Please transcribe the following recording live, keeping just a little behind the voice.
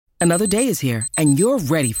Another day is here, and you're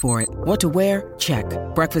ready for it. What to wear? Check.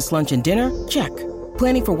 Breakfast, lunch, and dinner? Check.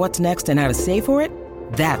 Planning for what's next and how to save for it?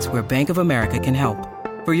 That's where Bank of America can help.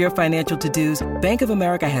 For your financial to-dos, Bank of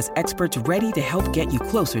America has experts ready to help get you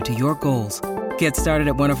closer to your goals. Get started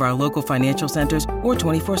at one of our local financial centers or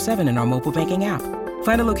 24/7 in our mobile banking app.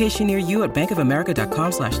 Find a location near you at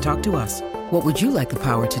bankofamerica.com/talktous. What would you like the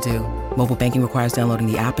power to do? Mobile banking requires downloading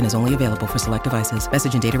the app and is only available for select devices.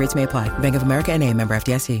 Message and data rates may apply. Bank of America N.A., member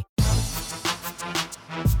FDIC.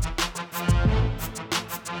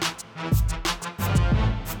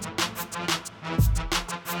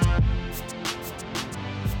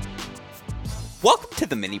 Welcome to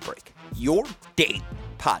the Mini Break, your daily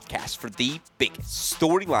podcast for the biggest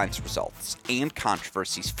storylines, results, and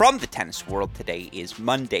controversies from the tennis world. Today is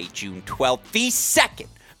Monday, June 12th. The second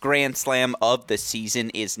Grand Slam of the season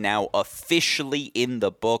is now officially in the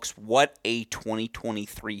books. What a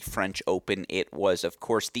 2023 French Open it was. Of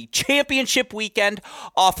course, the championship weekend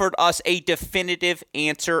offered us a definitive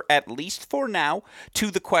answer, at least for now, to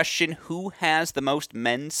the question, who has the most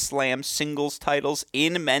men's slam singles titles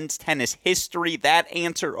in men's tennis history? That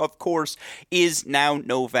answer, of course, is now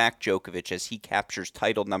Novak Djokovic, as he captures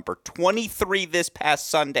title number 23 this past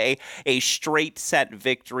Sunday, a straight set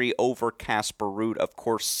victory over Casper Ruud. Of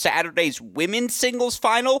course, Saturday's women's singles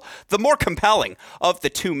final, the more compelling of the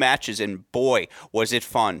two matches, and boy, was it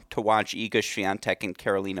fun to watch Iga Swiatek and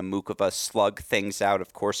Karolina Muchova slug things out.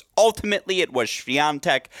 Of course, ultimately it was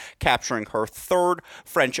Swiatek capturing her third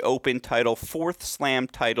French Open title, fourth slam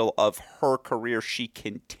title of her career. She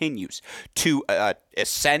continues to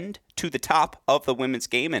ascend to the top of the women's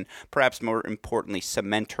game and perhaps more importantly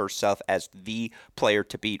cement herself as the player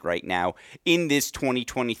to beat right now in this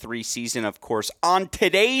 2023 season. Of course, on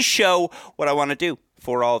today's show, what I want to do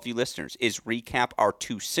for all of you listeners is recap our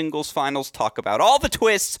two singles finals, talk about all the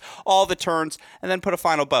twists, all the turns, and then put a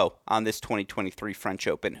final bow on this 2023 French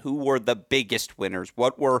Open. Who were the biggest winners?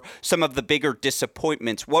 What were some of the bigger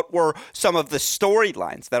disappointments? What were some of the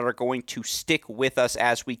storylines that are going to stick with us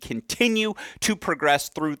as we continue to progress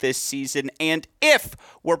through this season? And if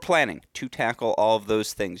we're planning to tackle all of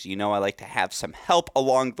those things, you know I like to have some help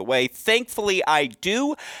along the way. Thankfully, I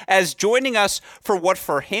do, as joining us for what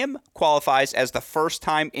for him qualifies as the first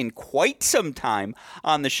time in quite some time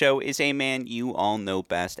on the show is a man you all know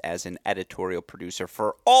best as an editorial producer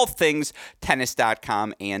for all things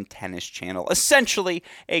tennis.com and Tennis Channel, essentially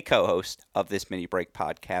a co-host of this Mini Break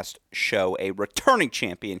podcast show, a returning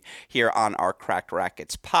champion here on our Cracked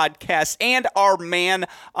Rackets podcast, and our man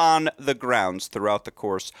on the grounds throughout the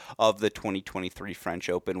course of the 2023 French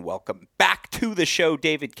Open. Welcome back to the show,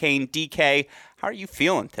 David Kane. DK, how are you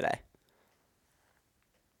feeling today?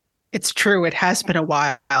 It's true. It has been a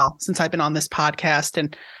while since I've been on this podcast,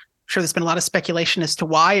 and I'm sure there's been a lot of speculation as to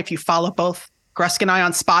why. If you follow both Grusk and I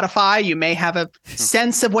on Spotify, you may have a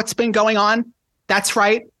sense of what's been going on. That's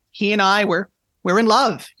right. He and I, we're in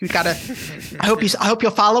love. You've got to. I hope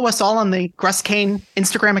you'll follow us all on the Grusk Kane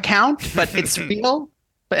Instagram account. But it's real,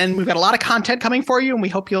 and we've got a lot of content coming for you, and we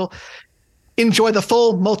hope you'll enjoy the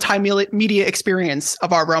full multimedia experience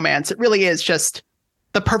of our romance. It really is just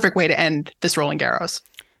the perfect way to end this Roland Garros.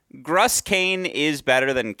 Grusk Kane is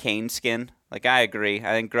better than Kane Skin. Like, I agree.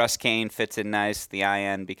 I think Grusk Kane fits in nice. The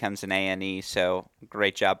IN becomes an ANE, so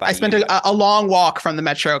great job by you. I spent a long walk from the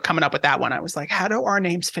Metro coming up with that one. I was like, how do our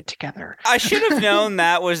names fit together? I should have known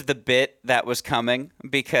that was the bit that was coming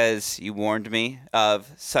because you warned me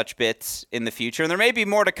of such bits in the future, and there may be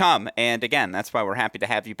more to come. And again, that's why we're happy to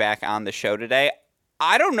have you back on the show today.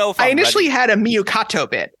 I don't know if I initially had a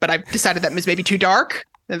Miyukato bit, but I've decided that was maybe too dark.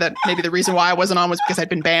 That maybe the reason why I wasn't on was because I'd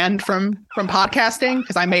been banned from podcasting,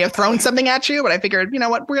 because I may have thrown something at you, but I figured, you know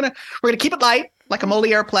what, we're gonna keep it light, like a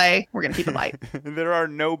Moliere play. We're gonna keep it light. There are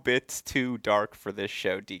no bits too dark for this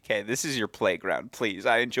show, DK. This is your playground, please.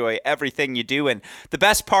 I enjoy everything you do, and the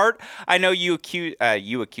best part, I know you accuse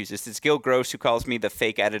us. It's Gil Gross who calls me the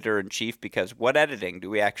fake editor-in-chief, because what editing do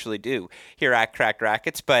we actually do here at Cracked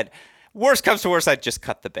Rackets? But worst comes to worst, I'd just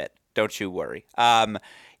cut the bit. Don't you worry.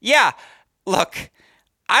 Yeah, look,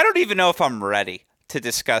 I don't even know if I'm ready to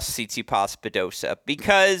discuss Tsitsipas Badosa,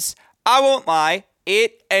 because I won't lie,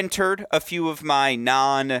 it entered a few of my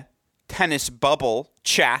non-tennis bubble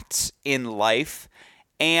chats in life,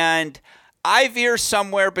 and I veer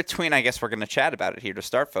somewhere between, I guess we're going to chat about it here to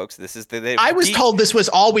start, folks. This is I was told this was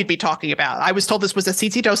all we'd be talking about. I was told this was a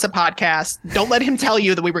Tsitsipas podcast. Don't let him tell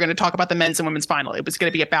you that we were going to talk about the men's and women's final. It was going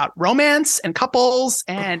to be about romance and couples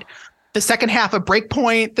and the second half of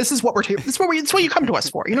Breakpoint. This is what we're here. This is what you come to us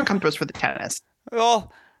for. You don't come to us for the tennis.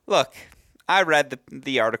 Well, look, I read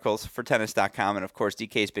the articles for tennis.com, and of course,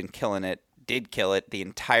 DK's been killing it did kill it the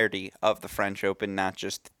entirety of the French Open, not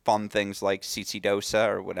just fun things like Tsitsidosa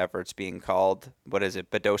or whatever it's being called. What is it?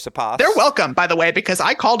 Badosa Pass? They're welcome, by the way, because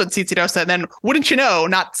I called it Tsitsidosa, and then wouldn't you know,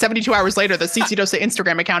 not 72 hours later, the Tsitsidosa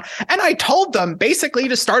Instagram account, and I told them basically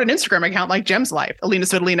to start an Instagram account like Gem's Life, Alina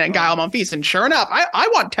Svitolina and Gael Monfils, and sure enough, I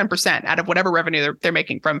want 10% out of whatever revenue they're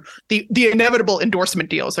making from the inevitable endorsement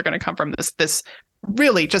deals that are going to come from this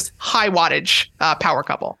really just high wattage power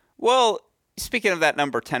couple. Well, speaking of that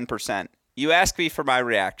number 10%, you asked me for my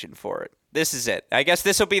reaction for it. This is it. I guess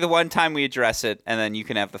this will be the one time we address it, and then you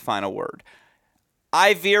can have the final word.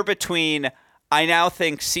 I veer between, I now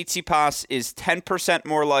think Tsitsipas is 10%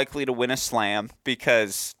 more likely to win a slam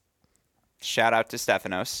because, shout out to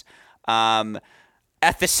Stefanos.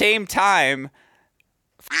 At the same time,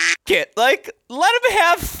 it. Like, let him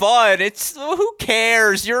have fun. It's, who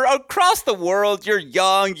cares? You're across the world. You're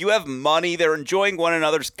young. You have money. They're enjoying one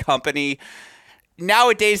another's company.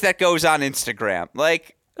 Nowadays, that goes on Instagram.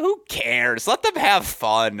 Like, who cares? Let them have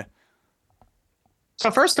fun. So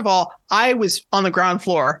first of all, I was on the ground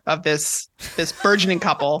floor of this burgeoning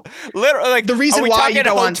couple. Literally, like, the reason why you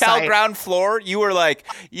go on hotel site, ground floor, you were like,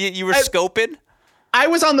 you were scoping. I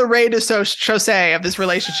was on the Rez de Chaussée of this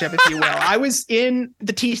relationship, if you will. I was in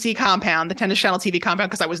the TC compound, the Tennis Channel TV compound,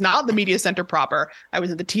 because I was not in the media center proper. I was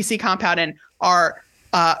in the TC compound, and our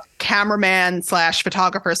cameraman /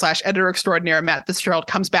 photographer / editor extraordinaire, Matt Fitzgerald,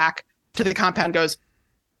 comes back to the compound and goes,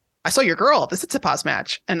 I saw your girl at the Tsitsipas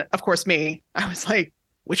match. And of course, I was like,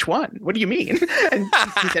 which one? What do you mean? And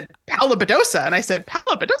he said, Paula Badosa. And I said,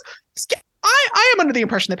 Paula Badosa? I am under the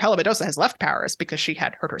impression that Paula Badosa has left Paris because she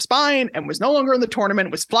had hurt her spine and was no longer in the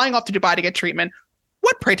tournament, was flying off to Dubai to get treatment.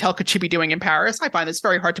 What, pray tell, could she be doing in Paris? I find this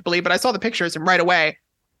very hard to believe, but I saw the pictures, and right away,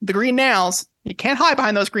 the green nails, you can't hide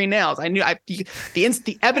behind those green nails. I knew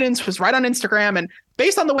the evidence was right on Instagram, and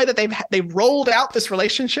based on the way that they've rolled out this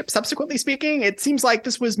relationship, subsequently speaking, it seems like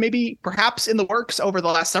this was maybe perhaps in the works over the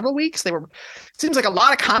last several weeks. Seems like a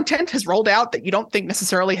lot of content has rolled out that you don't think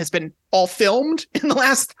necessarily has been all filmed in the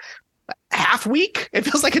last half week. It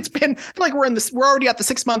feels like we're already at the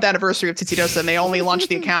 6-month anniversary of Tsitsidosa, and they only launched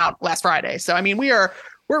the account last Friday. So I mean, we are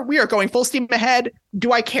going full steam ahead.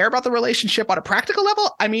 Do I care about the relationship on a practical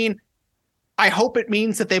level? I mean, I hope it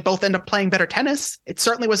means that they both end up playing better tennis. It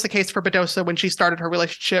certainly was the case for Badosa when she started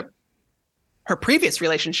her previous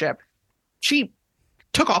relationship. She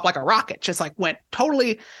took off like a rocket, just like went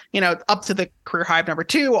totally, up to the career high of number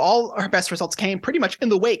 2. All her best results came pretty much in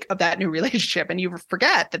the wake of that new relationship. And you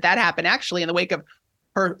forget that happened actually in the wake of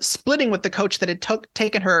her splitting with the coach that had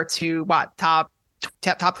taken her to top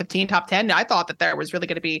 15, top 10. I thought that there was really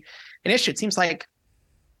going to be an issue. It seems like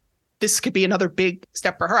this could be another big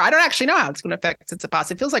step for her. I don't actually know how it's going to affect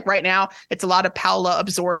Tsitsipas. It feels like right now it's a lot of Paula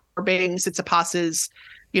absorbing Tsitsipas's,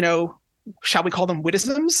 shall we call them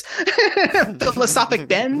witticisms, philosophic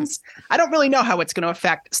bends. I don't really know how it's going to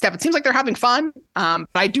affect Steph. It seems like they're having fun, but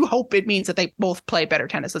I do hope it means that they both play better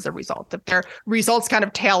tennis as a result. If their results kind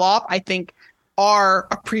of tail off, I think our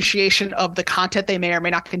appreciation of the content they may or may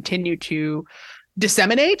not continue to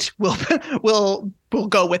disseminate will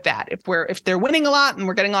go with that. If they're winning a lot and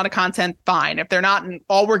we're getting a lot of content, fine. If they're not, and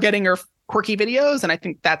all we're getting are quirky videos, and I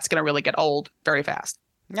think that's going to really get old very fast.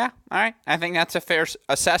 Yeah, all right. I think that's a fair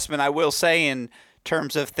assessment. I will say, in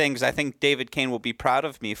terms of things I think David Kane will be proud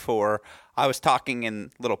of me for, I was talking,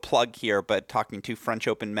 in little plug here, but talking to French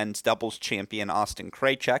Open men's doubles champion Austin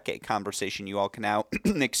Krajicek, a conversation you all can now,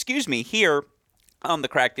 hear on the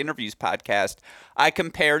Cracked Interviews podcast. I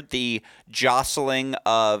compared the jostling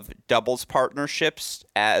of doubles partnerships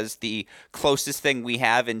as the closest thing we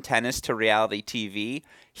have in tennis to reality TV.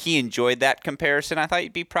 He enjoyed that comparison. I thought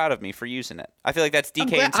you'd be proud of me for using it. I feel like that's DK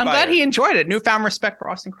inspired. I'm glad he enjoyed it. Newfound respect for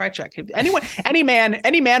Austin Krajicek. Any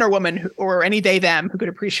man or woman or any they them who could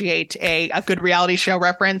appreciate a good reality show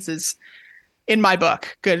reference is, in my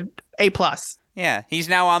book, good A+. Yeah, he's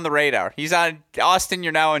now on the radar. He's on Austin.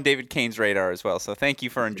 You're now on David Kane's radar as well. So thank you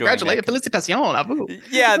for enjoying. Congratulations, félicitations.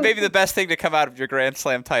 Yeah, maybe the best thing to come out of your Grand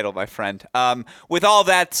Slam title, my friend. With all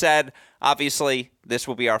that said, obviously this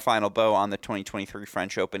will be our final bow on the 2023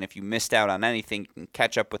 French Open. If you missed out on anything, you can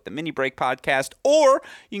catch up with the Mini Break podcast, or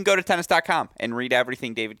you can go to tennis.com and read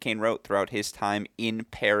everything David Kane wrote throughout his time in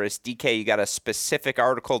Paris. DK, you got a specific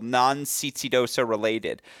article, non-Tsitsidosa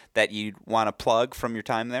related, that you'd want to plug from your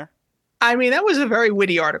time there? I mean, that was a very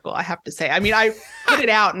witty article, I have to say. I mean, I put it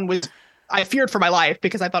out and I feared for my life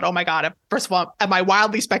because I thought, oh my God, first of all, am I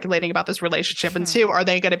wildly speculating about this relationship? And 2, are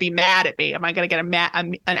they going to be mad at me? Am I going to get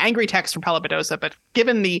an angry text from Paula Badosa? But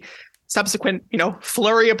given the subsequent,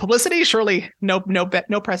 flurry of publicity, surely no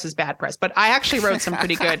press is bad press. But I actually wrote some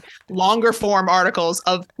pretty good longer form articles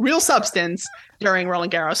of real substance during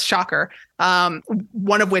Roland Garros. Shocker.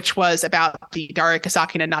 One of which was about the Daria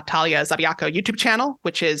Kasatkina and Natalia Zabiako YouTube channel,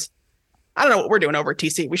 which is, I don't know what we're doing over at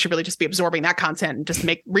TC. We should really just be absorbing that content and just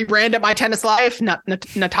rebrand it My Tennis Life.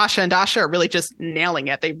 Natasha and Dasha are really just nailing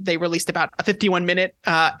it. They released about a 51-minute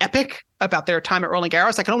epic about their time at Roland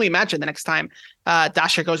Garros. I can only imagine the next time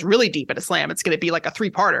Dasha goes really deep at a slam, it's going to be like a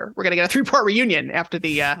 3-parter. We're going to get a 3-part reunion after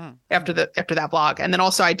after that vlog. And then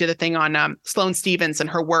also I did a thing on Sloane Stephens and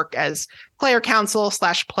her work as player counsel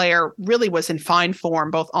 / player. Really was in fine form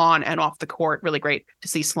both on and off the court. Really great to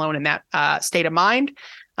see Sloane in that state of mind.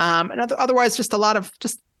 And otherwise, just a lot of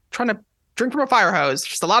just trying to drink from a fire hose.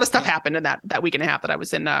 Just a lot of stuff happened in that week and a half that I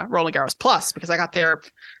was in Roland Garros. Plus, because I got there,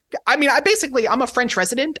 I'm a French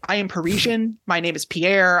resident. I am Parisian. My name is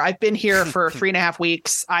Pierre. I've been here for 3.5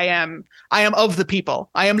 weeks. I am of the people.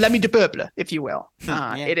 I am l'ami du peuple, if you will.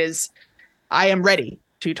 It is. I am ready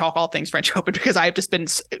to talk all things French Open because I've just been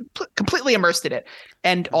completely immersed in it,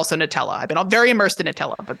 and also Nutella. I've been very immersed in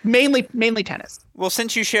Nutella, but mainly tennis. Well,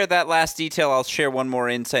 since you shared that last detail, I'll share one more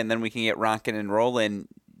insight, and then we can get rocking and rolling.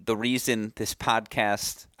 The reason this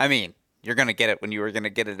podcast, you're going to get it when you were going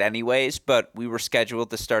to get it anyways, but we were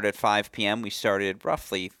scheduled to start at 5 p.m. We started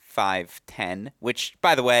roughly 5:10, which,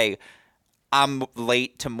 by the way, I'm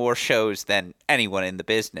late to more shows than anyone in the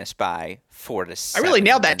business by 4 to 7. I really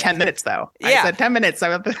nailed that 10 minutes, though. Yeah. I said 10 minutes. You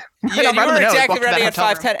were exactly ready at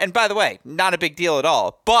 5:10. And by the way, not a big deal at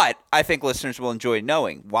all. But I think listeners will enjoy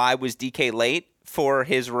knowing why was DK late for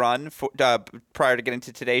his run prior to getting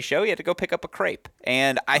to today's show. He had to go pick up a crepe.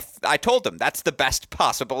 And I told him that's the best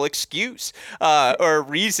possible excuse or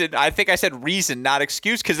reason. I think I said reason, not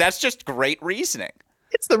excuse, because that's just great reasoning.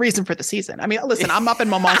 It's the reason for the season. Listen, I'm up in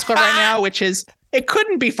Montmartre right now, which is, it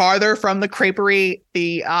couldn't be farther from the creperie,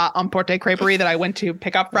 the Emporte creperie that I went to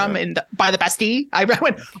pick up from by the Bastille. I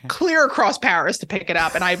went clear across Paris to pick it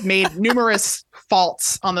up, and I've made numerous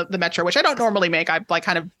faults on the metro, which I don't normally make. I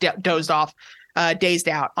kind of dozed off, dazed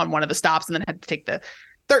out on one of the stops, and then had to take the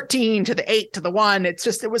 13 to the 8 to the 1. It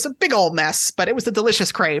was a big old mess, but it was a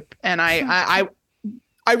delicious crepe, and I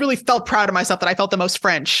really felt proud of myself that I felt the most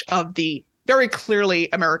French of the very clearly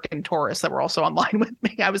American tourists that were also online with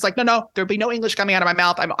me. I was like, no, there'll be no English coming out of my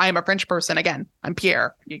mouth. I am a French person. Again, I'm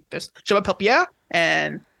Pierre. Je m'appelle Pierre,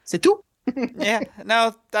 and c'est tout.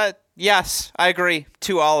 Yes, I agree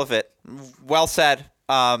to all of it. Well said.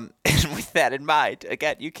 And with that in mind,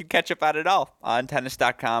 again, you can catch up on it all on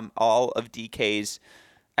tennis.com, all of DK's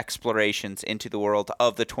explorations into the world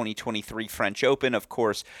of the 2023 French Open. Of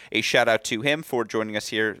course, a shout out to him for joining us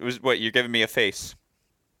here. It was you're giving me a face.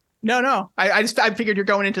 No. I figured you're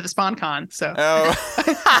going into the SpawnCon. So,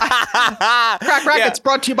 Crack Rackets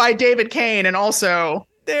brought to you by David Kane, and also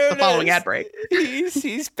the following ad break.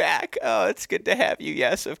 He's back. Oh, it's good to have you.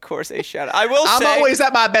 Yes, of course. A shout out. I'm always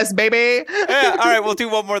at my best, baby. Yeah. All right, we'll do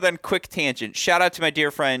one more then. Quick tangent. Shout out to my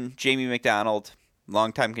dear friend Jamie McDonald,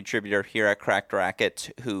 longtime contributor here at Cracked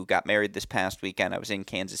Racket, who got married this past weekend. I was in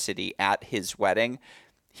Kansas City at his wedding.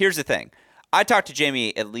 Here's the thing. I talk to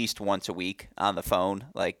Jamie at least once a week on the phone.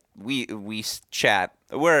 Like we chat.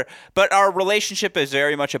 But our relationship is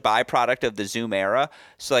very much a byproduct of the Zoom era.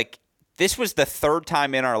 So this was the third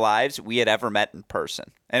time in our lives we had ever met in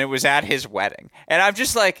person, and it was at his wedding. And I'm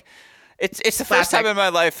just like, it's the first time in my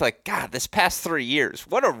life. Like, God, this past 3 years,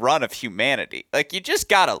 what a run of humanity! Like, you just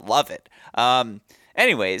gotta love it.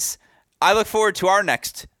 Anyways, I look forward to our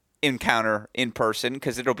next encounter in person,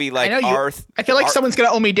 because it'll be like I feel like someone's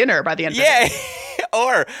gonna owe me dinner by the end of it.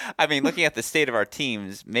 Or looking at the state of our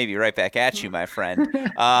teams, maybe right back at you, my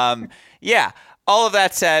friend. All of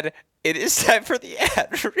that said, it is time for the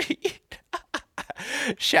ad read.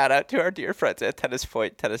 Shout out to our dear friends at Tennis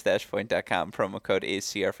Point, tennis-point.com. Promo code is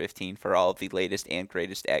CR15 for all of the latest and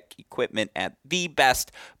greatest equipment at the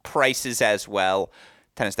best prices as well.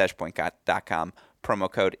 Tennis-point.com.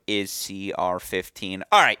 Promo code is CR15.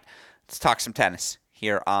 All right, let's talk some tennis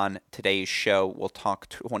here on today's show. We'll talk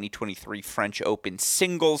 2023 French Open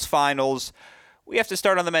singles finals. We have to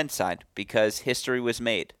start on the men's side because history was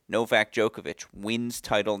made. Novak Djokovic wins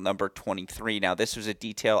title number 23. Now, this was a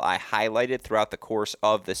detail I highlighted throughout the course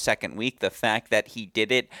of the second week. The fact that he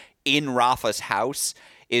did it in Rafa's house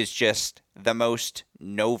is just the most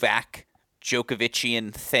Novak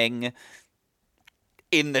Djokovician thing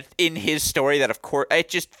in his story, that of course it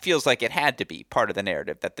just feels like it had to be part of the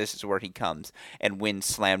narrative that this is where he comes and wins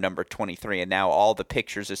slam number 23. And now all the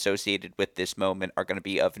pictures associated with this moment are going to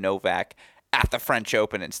be of Novak at the French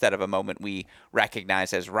Open instead of a moment we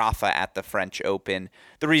recognize as Rafa at the French Open.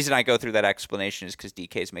 The reason I go through that explanation is because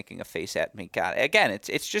DK is making a face at me. God, again,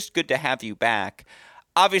 it's just good to have you back.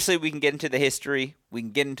 Obviously, we can get into the history. We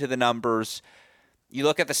can get into the numbers. You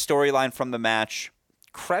look at the storyline from the match.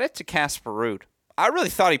 Credit to Casper Ruud. I really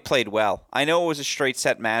thought he played well. I know it was a straight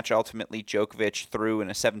set match. Ultimately, Djokovic threw in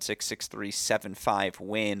a 7-6, 6-3, 7-5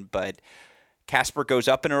 win, but Casper goes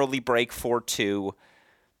up an early break 4-2.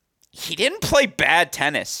 He didn't play bad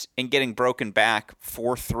tennis in getting broken back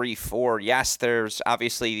 4-3-4. Yes, there's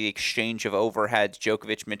obviously the exchange of overheads.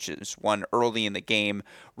 Djokovic misses one early in the game.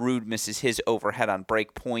 Ruud misses his overhead on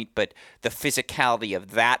break point, but the physicality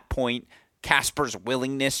of that point, Casper's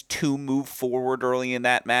willingness to move forward early in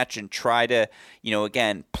that match and try to,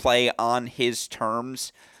 again, play on his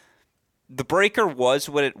terms. The breaker was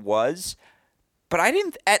what it was. But I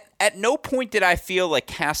didn't. At no point did I feel like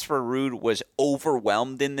Casper Ruud was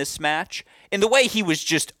overwhelmed in this match in the way he was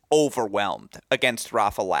just overwhelmed against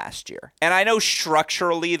Rafa last year. And I know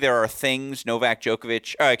structurally there are things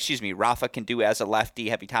Rafa can do as a lefty,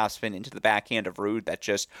 heavy topspin into the backhand of Ruud that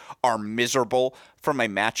just are miserable from a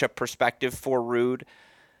matchup perspective for Ruud.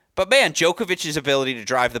 But man, Djokovic's ability to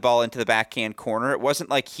drive the ball into the backhand corner, it wasn't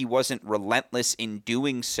like he wasn't relentless in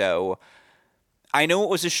doing so. I know it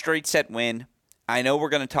was a straight set win. I know we're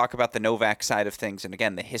going to talk about the Novak side of things and,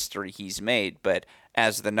 again, the history he's made, but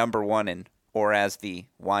as the number one or as the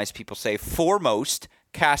wise people say, foremost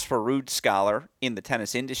Casper Ruud scholar in the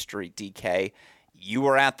tennis industry, DK, you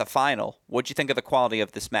were at the final. What'd you think of the quality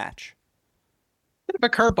of this match? Bit of a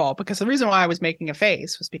curveball, because the reason why I was making a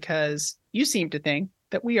face was because you seem to think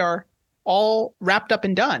that we are all wrapped up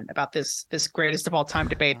and done about this greatest of all time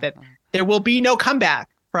debate, that there will be no comeback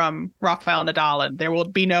from Rafael Nadal, and there will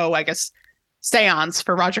be no, seance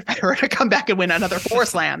for Roger Federer to come back and win another 4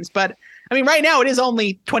 slams. But I mean, right now it is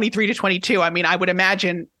only 23-22. I mean, I would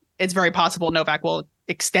imagine it's very possible Novak will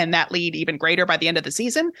extend that lead even greater by the end of the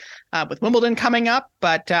season with Wimbledon coming up.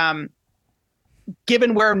 But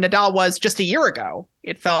given where Nadal was just a year ago,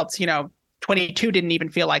 it felt, 22 didn't even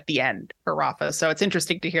feel like the end for Rafa. So it's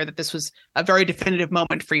interesting to hear that this was a very definitive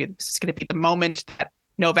moment for you. This is going to be the moment that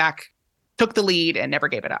Novak took the lead and never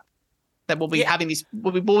gave it up. That we'll be having these,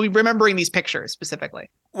 we'll be remembering these pictures specifically.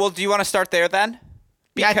 Well, do you want to start there then?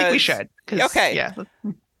 Yeah, I think we should. Okay. Yeah.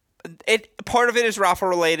 Part of it is Rafa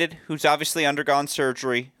related, who's obviously undergone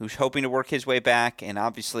surgery, who's hoping to work his way back, and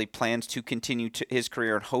obviously plans to continue his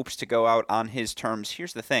career and hopes to go out on his terms.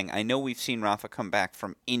 Here's the thing. I know we've seen Rafa come back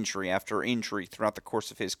from injury after injury throughout the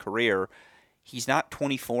course of his career. He's not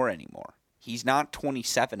 24 anymore. He's not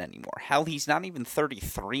 27 anymore. Hell, he's not even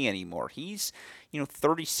 33 anymore. He's,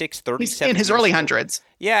 36, 37. He's in his early hundreds.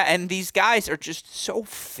 Yeah, and these guys are just so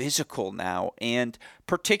physical now, and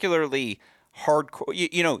particularly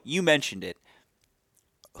hardcore. You mentioned it.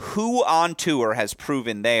 Who on tour has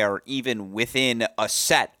proven they are even within a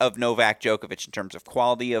set of Novak Djokovic in terms of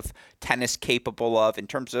quality of tennis capable of, in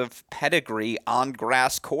terms of pedigree on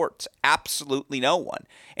grass courts? Absolutely no one.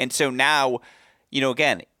 And so now,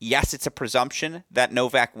 again, yes, it's a presumption that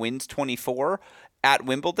Novak wins 24 at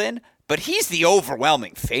Wimbledon, but he's the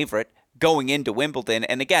overwhelming favorite going into Wimbledon.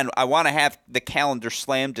 And again, I want to have the calendar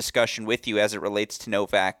slam discussion with you as it relates to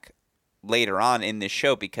Novak later on in this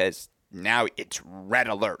show, because now it's red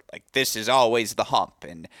alert. Like, this is always the hump.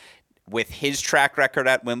 And with his track record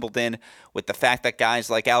at Wimbledon, with the fact that guys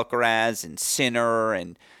like Alcaraz and Sinner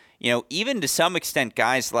and, even to some extent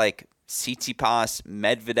guys like Tsitsipas,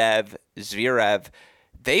 Medvedev, Zverev,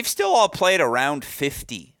 they've still all played around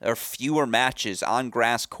 50 or fewer matches on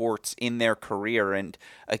grass courts in their career. And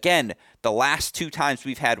again, the last 2 times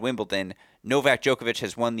we've had Wimbledon, Novak Djokovic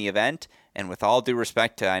has won the event. And with all due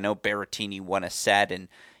respect to, I know Berrettini won a set, and,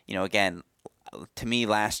 again, to me,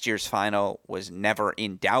 last year's final was never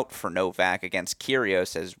in doubt for Novak against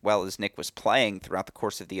Kyrgios, as well as Nick was playing throughout the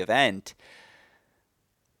course of the event.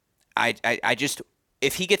 I just,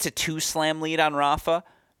 if he gets a 2-slam lead on Rafa,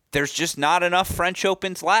 there's just not enough French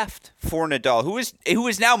Opens left for Nadal, who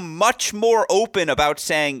is now much more open about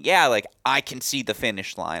saying, yeah, I can see the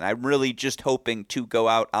finish line. I'm really just hoping to go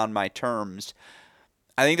out on my terms.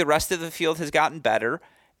 I think the rest of the field has gotten better,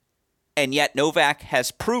 and yet Novak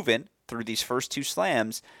has proven through these first 2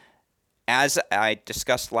 slams, as I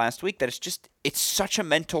discussed last week, that it's such a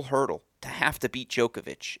mental hurdle to have to beat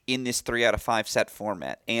Djokovic in this 3 out of 5 set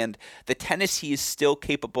format. And the tennis he is still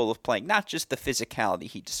capable of playing, not just the physicality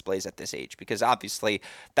he displays at this age, because obviously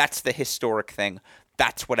that's the historic thing.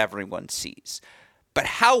 That's what everyone sees. But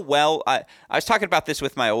how well, I was talking about this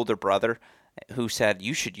with my older brother, who said,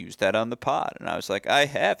 you should use that on the pod. And I was like, I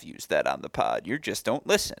have used that on the pod. You just don't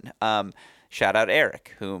listen. Shout out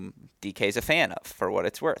Eric, whom DK's a fan of, for what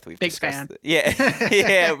it's worth. We've Big discussed fan.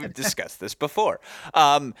 Yeah, we've discussed this before.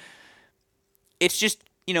 It's just,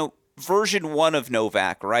 version 1 of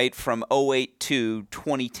Novak, right? From 2008 to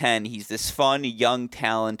 2010, he's this fun, young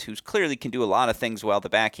talent who clearly can do a lot of things well. The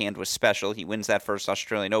backhand was special. He wins that first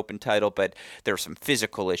Australian Open title, but there were some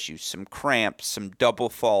physical issues, some cramps, some double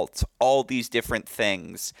faults, all these different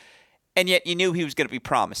things. And yet you knew he was going to be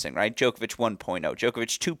promising, right? Djokovic 1.0.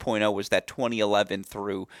 Djokovic 2.0 was that 2011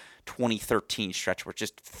 through 2013 stretch where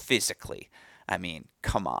just physically,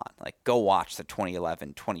 come on. Go watch the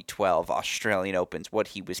 2011, 2012 Australian Opens, what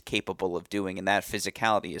he was capable of doing. And that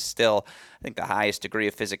physicality is still, I think, the highest degree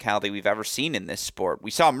of physicality we've ever seen in this sport.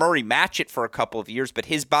 We saw Murray match it for a couple of years, but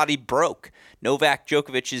his body broke. Novak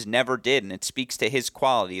Djokovic's never did, and it speaks to his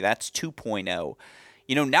quality. That's 2.0.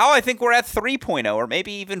 Now I think we're at 3.0 or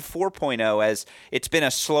maybe even 4.0 as it's been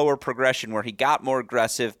a slower progression where he got more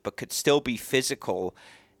aggressive but could still be physical.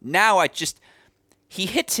 Now he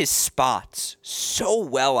hits his spots so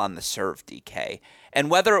well on the serve, DK. And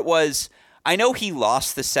whether it was, I know he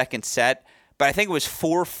lost the second set, but I think it was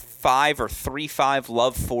 4-5 or 3-5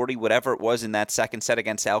 love 40, whatever it was in that second set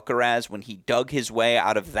against Alcaraz when he dug his way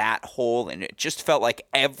out of that hole. And it just felt like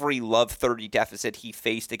every love 30 deficit he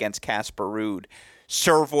faced against Casper Ruud,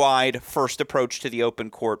 serve wide, first approach to the open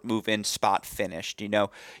court, move in, spot finished. You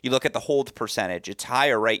look at the hold percentage; it's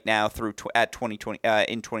higher right now at 2020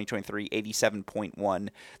 in 2023, 87.1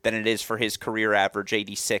 than it is for his career average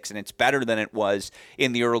 86, and it's better than it was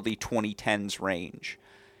in the early 2010s range.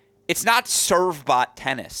 It's not serve bot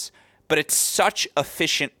tennis, but it's such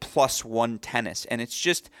efficient +1 tennis, and it's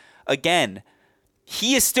just, again,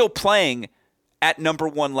 he is still playing at number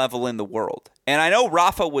 1 level in the world, and I know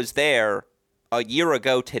Rafa was there a year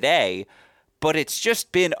ago today, but it's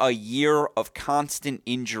just been a year of constant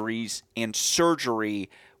injuries and surgery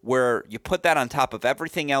where you put that on top of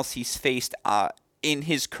everything else he's faced in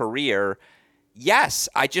his career. Yes,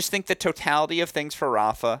 I just think the totality of things for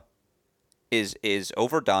Rafa is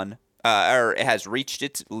overdone, or it has reached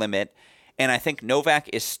its limit. And I think Novak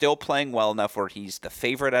is still playing well enough where he's the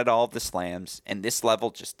favorite at all of the slams, and this level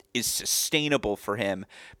just is sustainable for him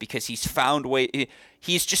because he's found way.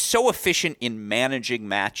 He's just so efficient in managing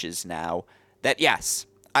matches now that, yes,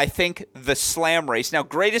 I think the slam race, now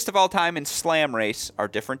greatest of all time and slam race are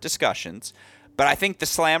different discussions, but I think the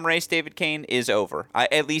slam race, David Kane, is over,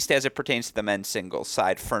 at least as it pertains to the men's singles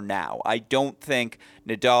side for now. I don't think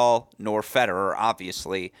Nadal nor Federer,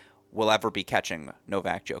 obviously, will ever be catching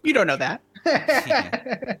Novak Djokovic. You don't know that.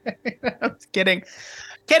 I'm kidding,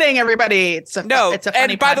 everybody. It's a funny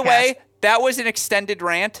and by podcast. The way, that was an extended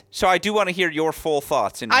rant, so I do want to hear your full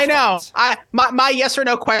thoughts. I know. My yes or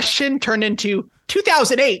no question turned into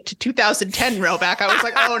 2008 to 2010 Novak. I was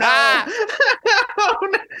like, oh no,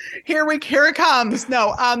 here it comes.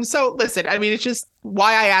 No. So listen, it's just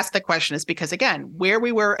why I asked the question is because, again, where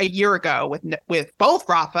we were a year ago with both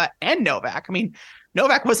Rafa and Novak.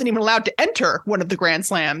 Novak wasn't even allowed to enter one of the Grand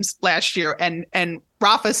Slams last year, and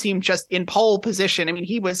Rafa seemed just in pole position.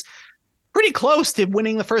 He was pretty close to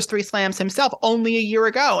winning the first 3 slams himself only a year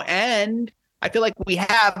ago. And I feel like we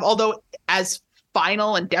have, although as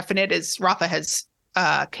final and definite as Rafa has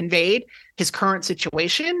conveyed his current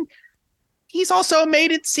situation, he's also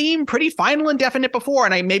made it seem pretty final and definite before.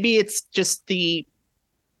 And maybe it's just the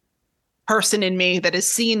person in me that has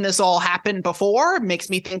seen this all happen before makes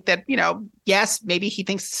me think that, yes, maybe he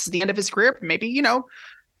thinks this is the end of his career. Maybe,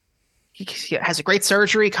 he has a great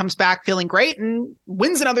surgery, comes back feeling great and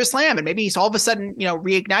wins another slam. And maybe he's all of a sudden,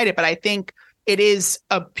 reignited. But I think it is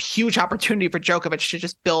a huge opportunity for Djokovic to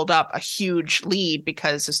just build up a huge lead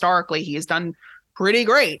because historically he has done pretty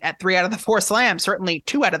great at 3 out of the 4 slams, certainly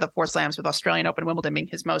 2 out of the 4 slams with Australian Open, Wimbledon being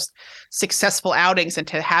his most successful outings. And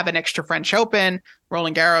to have an extra French Open,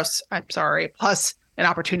 Roland Garros, plus an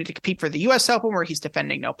opportunity to compete for the US Open where he's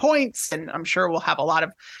defending no points. And I'm sure we'll have a lot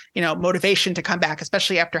of, motivation to come back,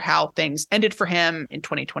 especially after how things ended for him in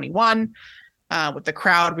 2021, with the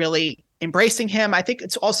crowd really embracing him. I think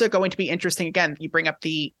it's also going to be interesting. Again, you bring up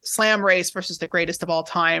the slam race versus the greatest of all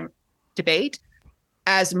time debate.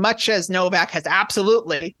 As much as Novak has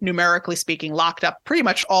absolutely, numerically speaking, locked up pretty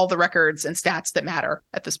much all the records and stats that matter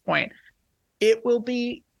at this point, it will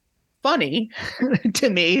be funny to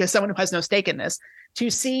me, as someone who has no stake in this, to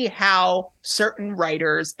see how certain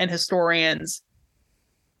writers and historians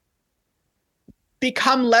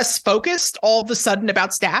become less focused all of a sudden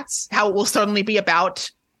about stats, how it will suddenly be about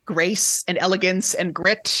grace and elegance and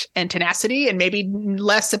grit and tenacity, and maybe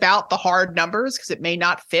less about the hard numbers because it may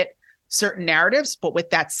not fit certain narratives. But with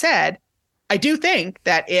that said, I do think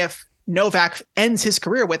that if Novak ends his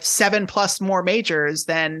career with 7+ more majors,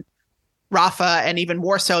 then Rafa and even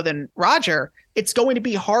more so than Roger, it's going to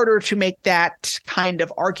be harder to make that kind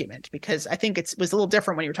of argument, because I think it was a little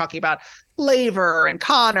different when you were talking about Laver and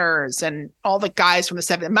Connors and all the guys from the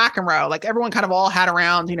seventh, McEnroe. Like everyone kind of all had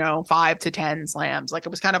around, 5 to 10 slams. Like it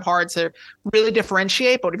was kind of hard to really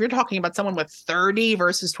differentiate. But if you're talking about someone with 30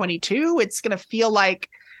 versus 22, it's going to feel like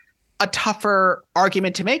a tougher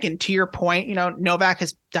argument to make. And to your point, Novak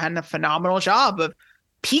has done a phenomenal job of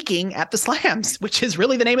peaking at the slams, which is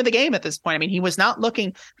really the name of the game at this point. I mean, he was not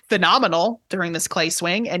looking phenomenal during this clay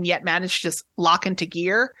swing and yet managed to just lock into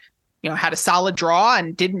gear, had a solid draw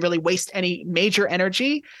and didn't really waste any major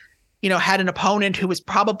energy, had an opponent who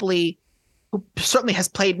certainly has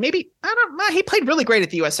played he played really great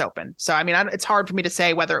at the US Open. So, I mean, it's hard for me to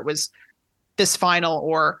say whether it was this final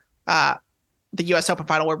or the US Open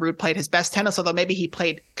final where Ruud played his best tennis, although maybe he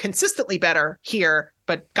played consistently better here,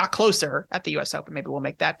 but got closer at the US Open. Maybe we'll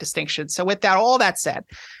make that distinction. So with that, all that said,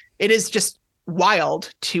 it is just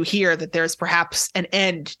wild to hear that there's perhaps an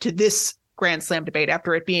end to this Grand Slam debate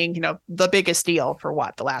after it being, the biggest deal for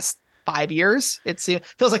the last 5 years. It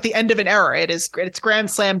feels like the end of an era. It's Grand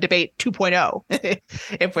Slam debate 2.0.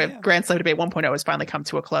 If Grand Slam debate 1.0 has finally come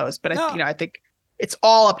to a close. But I think it's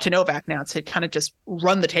all up to Novak now to kind of just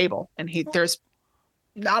run the table. And there's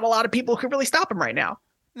not a lot of people who could really stop him right now.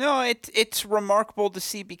 No, it's remarkable to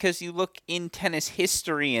see, because you look in tennis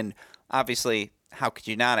history, and obviously, how could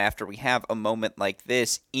you not after we have a moment like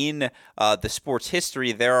this in the sport's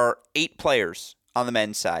history? There are 8 players on the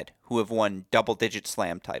men's side who have won double-digit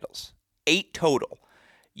slam titles. 8 total.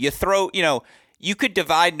 You could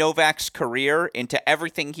divide Novak's career into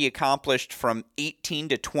everything he accomplished from 18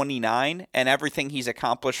 to 29 and everything he's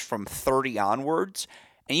accomplished from 30 onwards,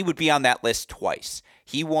 and he would be on that list twice.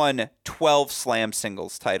 He won 12 slam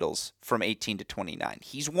singles titles from 18 to 29.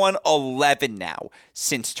 He's won 11 now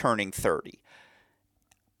since turning 30.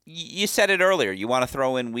 You said it earlier. You want to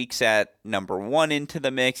throw in weeks at number 1 into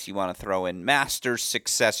the mix. You want to throw in Masters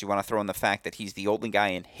success. You want to throw in the fact that he's the only guy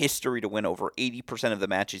in history to win over 80% of the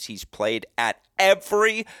matches he's played at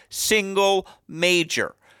every single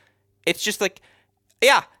major. It's just like,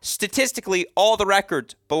 statistically, all the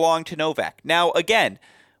records belong to Novak. Now, again,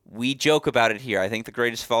 we joke about it here. I think the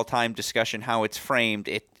greatest of all time discussion, how it's framed,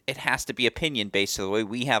 it has to be opinion-based, so the way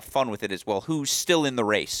we have fun with it as well. Who's still in the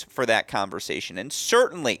race for that conversation? And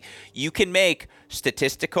certainly, you can make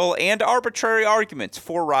statistical and arbitrary arguments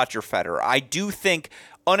for Roger Federer. I do think,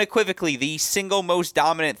 unequivocally, the single most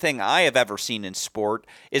dominant thing I have ever seen in sport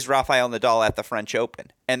is Rafael Nadal at the French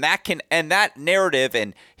Open. And that narrative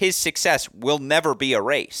and his success will never be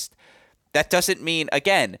erased. That doesn't mean,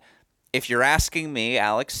 again, if you're asking me,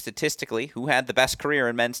 Alex, statistically, who had the best career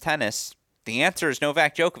in men's tennis, the answer is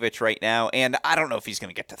Novak Djokovic right now, and I don't know if he's going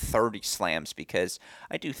to get to 30 slams, because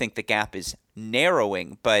I do think the gap is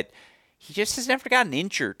narrowing, but he just has never gotten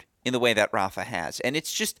injured in the way that Rafa has. And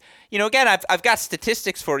it's just, again, I've got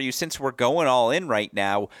statistics for you since we're going all in right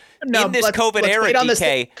now. In this COVID era,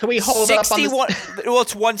 DK, can we hold 61, up on this? Well,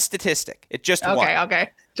 it's one statistic. It's just one. Okay.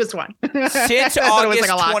 Just one. Since August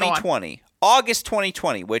 2020. August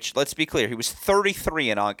 2020, which, let's be clear, he was 33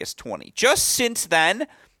 in August 20. Just since then,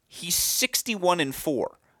 he's 61-4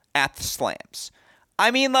 at the slams. I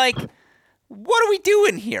mean, like, what are we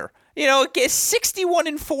doing here?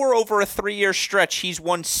 61-4 over a 3-year stretch. He's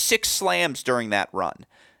won 6 slams during that run,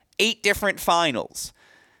 8 different finals.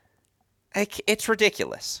 It's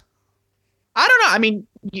ridiculous. I don't know. I mean,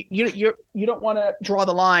 you don't want to draw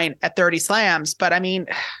the line at 30 slams, but I mean,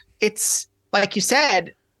 it's like you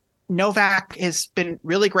said, Novak has been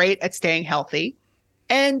really great at staying healthy,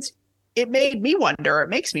 and it makes me wonder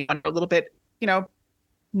a little bit,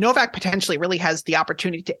 Novak potentially really has the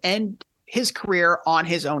opportunity to end his career on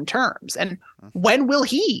his own terms. And when will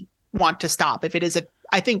he want to stop? If it is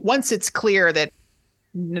I think once it's clear that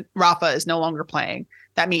Rafa is no longer playing,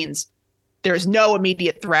 that means there's no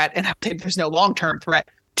immediate threat, and I think there's no long-term threat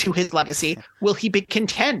to his legacy. Will he be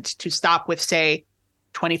content to stop with, say,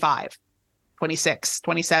 25, 26,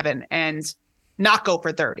 27, and not go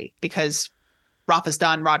for 30 because Rafa's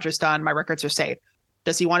done, Roger's done, my records are safe?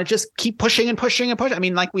 Does he want to just keep pushing and pushing and pushing? I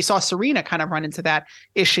mean, like we saw Serena kind of run into that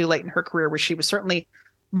issue late in her career where she was certainly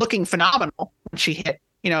looking phenomenal when she hit,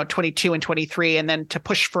 22 and 23. And then to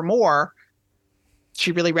push for more,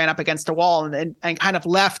 she really ran up against a wall and kind of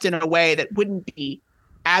left in a way that wouldn't be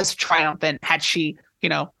as triumphant had she,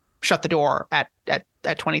 shut the door at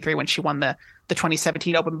 23 when she won the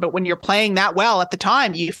 2017 Open. But when you're playing that well at the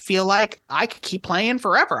time, you feel like I could keep playing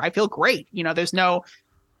forever. I feel great. There's no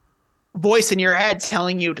voice in your head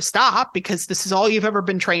telling you to stop because this is all you've ever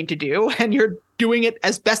been trained to do and you're doing it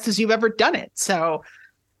as best as you've ever done it. So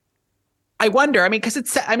I wonder. I mean,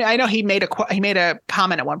 because I know he made a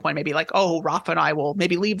comment at one point, maybe like, "Oh, Rafa and I will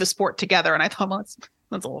maybe leave the sport together." And I thought, well, that's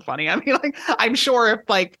a little funny. I mean, like, I'm sure if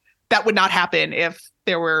like that would not happen if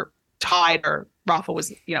there were tied or Rafa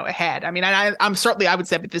was ahead. I mean, I'm certainly I would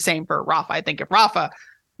say the same for Rafa. I think if Rafa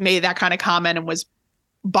made that kind of comment and was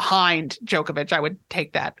behind Djokovic, I would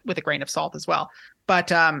take that with a grain of salt as well.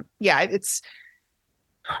 But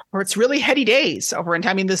it's really heady days over in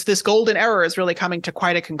time. I mean, this golden era is really coming to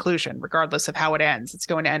quite a conclusion, regardless of how it ends. It's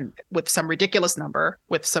going to end with some ridiculous number,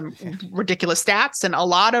 with some ridiculous stats, and a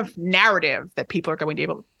lot of narrative that people are going to be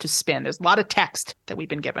able to spin. There's a lot of text that we've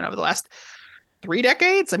been given over the last 3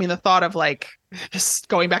 decades. I mean, the thought of like just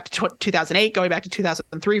going back to 2008, going back to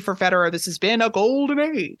 2003 for Federer, this has been a golden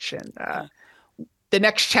age. And the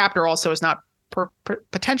next chapter also is not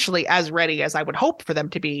potentially as ready as I would hope for them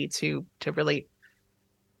to be to really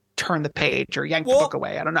turn the page or yank the book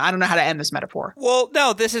away. I don't know how to end this metaphor. Well,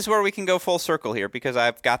 no, this is where we can go full circle here because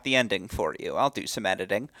I've got the ending for you. I'll do some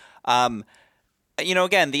editing.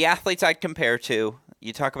 Again, the athletes I'd compare to,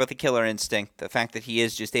 you talk about the killer instinct, the fact that he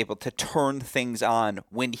is just able to turn things on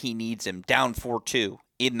when he needs him, down 4-2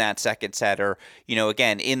 in that second set, or,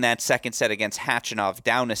 again, in that second set against Khachanov,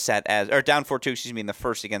 down 4-2, in the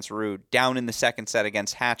first against Ruud, down in the second set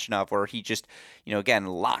against Khachanov, where he just, again,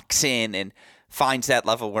 locks in and finds that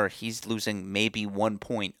level where he's losing maybe 1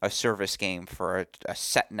 point a service game for a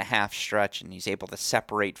set and a half stretch, and he's able to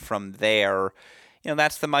separate from there.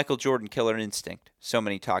 That's the Michael Jordan killer instinct so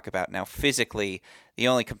many talk about. Now, physically, the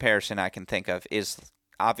only comparison I can think of is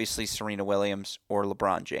obviously Serena Williams or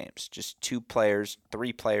LeBron James. Just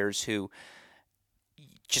 3 players who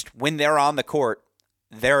just when they're on the court,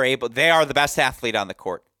 they are the best athlete on the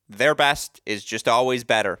court. Their best is just always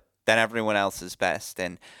better than everyone else's best.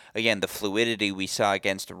 And again, the fluidity we saw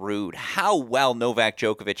against Ruud, how well Novak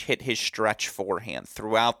Djokovic hit his stretch forehand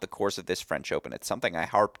throughout the course of this French Open. It's something I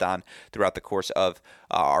harped on throughout the course of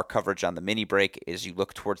our coverage on the mini break. As you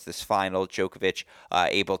look towards this final, Djokovic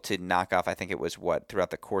able to knock off, I think it was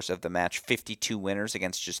throughout the course of the match, 52 winners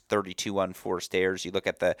against just 32 unforced errors. You look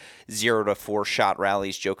at the 0-4 shot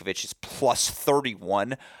rallies, Djokovic is plus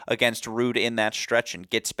 31 against Ruud in that stretch and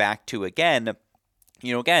gets back to, again,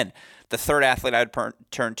 the third athlete I'd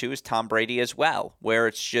turn to is Tom Brady as well, where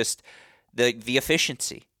it's just the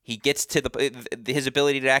efficiency. He gets to his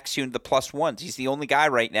ability to execute the plus ones. He's the only guy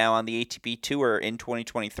right now on the ATP Tour in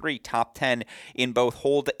 2023, top 10 in both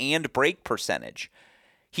hold and break percentage.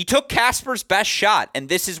 He took Casper's best shot, and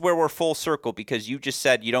this is where we're full circle because you just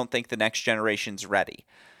said you don't think the next generation's ready.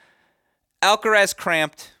 Alcaraz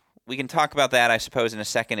cramped. We can talk about that, I suppose, in a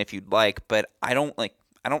second if you'd like, but I don't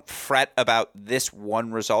fret about this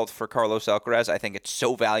one result for Carlos Alcaraz. I think it's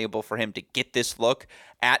so valuable for him to get this look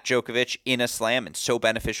at Djokovic in a slam and so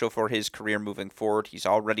beneficial for his career moving forward. He's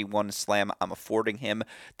already won a slam. I'm affording him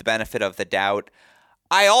the benefit of the doubt.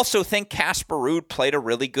 I also think Casper Ruud played a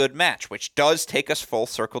really good match, which does take us full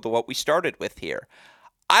circle to what we started with here.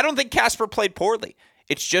 I don't think Casper played poorly.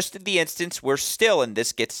 It's just in the instance where still, and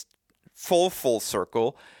this gets full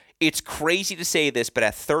circle, it's crazy to say this, but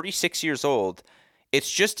at 36 years old,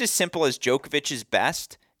 it's just as simple as Djokovic's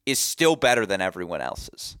best is still better than everyone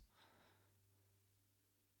else's.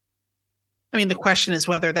 I mean, the question is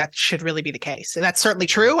whether that should really be the case. And that's certainly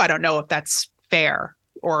true. I don't know if that's fair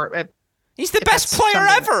or he's the best player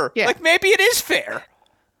ever. Yeah. Like maybe it is fair.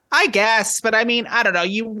 I guess, but I mean, I don't know.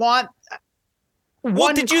 You want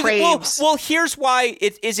craves. Well, here's why.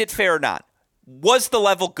 Is it fair or not? Was the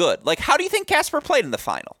level good? Like, how do you think Casper played in the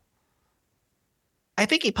final? I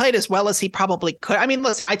think he played as well as he probably could. I mean,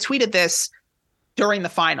 listen, I tweeted this during the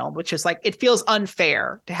final, which is like, it feels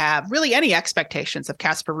unfair to have really any expectations of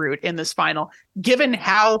Casper Ruud in this final, given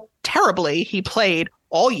how terribly he played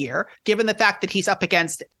all year, given the fact that he's up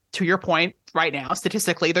against, to your point right now,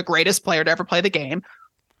 statistically, the greatest player to ever play the game,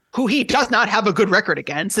 who he does not have a good record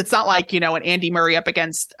against. It's not like, an Andy Murray up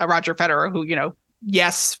against a Roger Federer, who,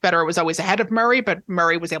 yes, Federer was always ahead of Murray, but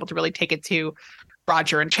Murray was able to really take it to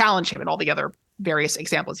Roger and challenge him and all the other various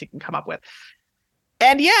examples you can come up with.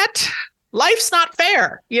 And yet, life's not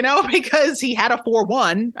fair, because he had a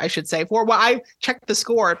 4-1, I should say. 4-1. I checked the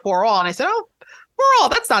score at 4-all, and I said, 4-all,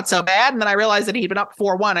 that's not so bad. And then I realized that he'd been up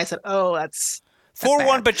 4-1. I said, that's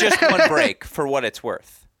 4-1, but just one break for what it's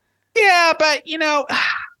worth. Yeah, but,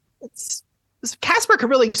 Casper could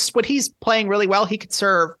really, when he's playing really well, he could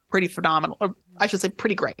serve pretty phenomenal. Or I should say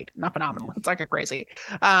pretty great, not phenomenal. It's like a crazy.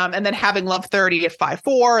 And then having love 30 at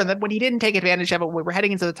 5-4. And then when he didn't take advantage of it, when we were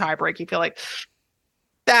heading into the tiebreak, you feel like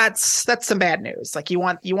that's some bad news. Like you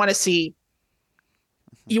want to see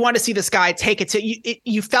this guy take it to you.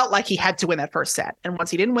 You felt like he had to win that first set. And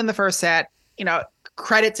once he didn't win the first set,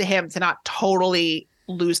 credit to him to not totally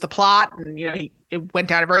lose the plot. And, it went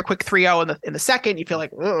down a very quick 3-0 in the second. You feel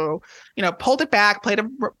like, oh, pulled it back, played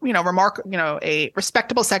a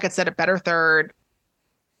respectable second set, a better third.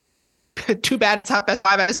 Too bad top at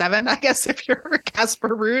 5 out of 7. I guess if you're Casper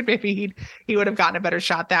Ruud, maybe he would have gotten a better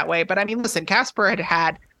shot that way. But I mean, listen, Casper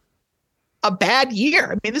had a bad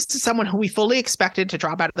year. I mean, this is someone who we fully expected to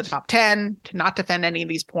drop out of the top 10, to not defend any of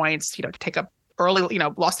these points, to take up early,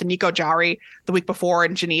 lost to Nico Jari the week before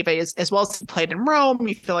in Geneva, as well as he played in Rome.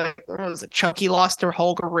 You feel like it was a chunky loss to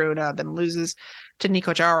Holger Rune, then loses to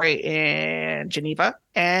Nico Jari in Geneva.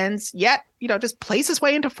 And yet, just plays his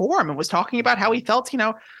way into form and was talking about how he felt,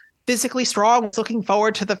 physically strong, was looking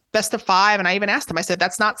forward to the best of 5. And I even asked him, I said,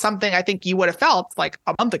 that's not something I think you would have felt like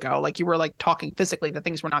a month ago. Like you were like talking physically that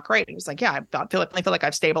things were not great. And he was like, yeah, I feel like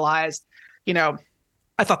I've stabilized.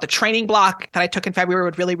 I thought the training block that I took in February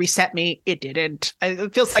would really reset me. It didn't.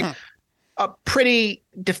 It feels like a pretty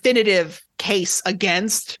definitive case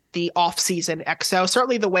against the off-season EXO.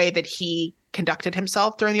 Certainly the way that he conducted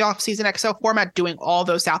himself during the off-season EXO format, doing all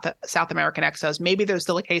those South American EXOs. Maybe there's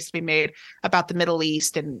still a case to be made about the Middle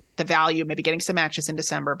East and the value, maybe getting some matches in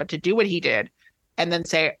December, but to do what he did and then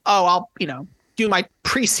say, oh, I'll, do my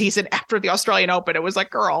preseason after the Australian Open. It was like,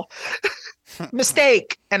 girl,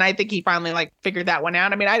 mistake. And I think he finally figured that one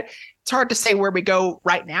out. I mean, it's hard to say where we go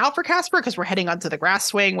right now for Casper because we're heading onto the grass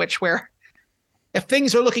swing, where if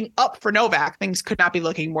things are looking up for Novak, things could not be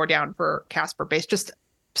looking more down for Casper. Based just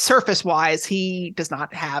surface wise, he does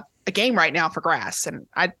not have a game right now for grass. And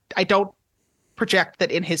I don't project that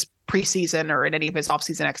in his preseason or in any of his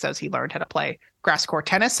offseason exos, he learned how to play grass court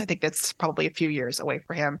tennis. I think that's probably a few years away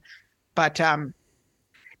for him. But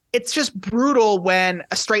it's just brutal when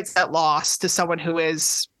a straight set loss to someone who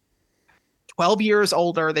is 12 years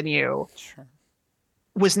older than you,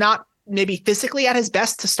 was not maybe physically at his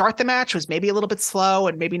best to start the match, was maybe a little bit slow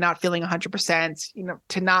and maybe not feeling 100%,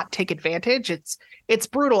 to not take advantage. It's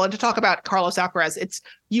brutal. And to talk about Carlos Alcaraz,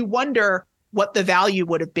 you wonder what the value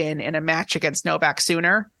would have been in a match against Novak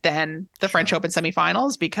sooner than the French Open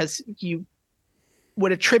semifinals, because you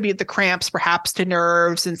would attribute the cramps perhaps to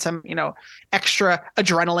nerves and some, extra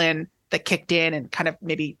adrenaline that kicked in and kind of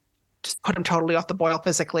maybe just put him totally off the boil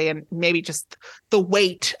physically. And maybe just the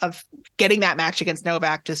weight of getting that match against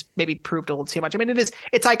Novak just maybe proved a little too much. I mean, it's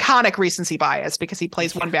iconic recency bias because he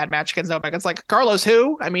plays one bad match against Novak. It's like, Carlos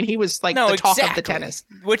who? I mean, he was the talk of the tennis.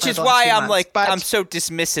 Which is why I'm so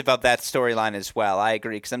dismissive of that storyline as well. I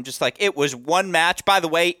agree, because I'm just like, it was one match, by the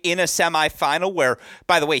way, in a semifinal where,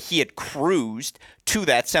 by the way, he had cruised to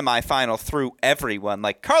that semifinal through everyone.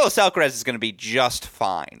 Carlos Alcaraz is going to be just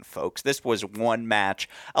fine, folks. This was one match,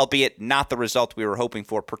 albeit not the result we were hoping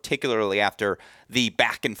for, particularly after the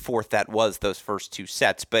back and forth that was those first two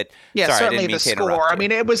sets. But yeah, sorry, certainly I didn't mean the to score. interrupt you. I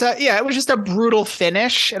mean, it was just a brutal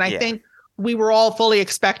finish, and I think we were all fully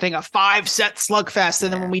expecting a 5-set slugfest,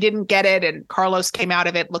 and then when we didn't get it, and Carlos came out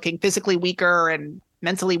of it looking physically weaker and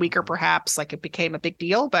mentally weaker, perhaps, it became a big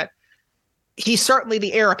deal. But he's certainly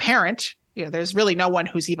the heir apparent. There's really no one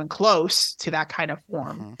who's even close to that kind of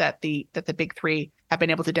form that the big three have been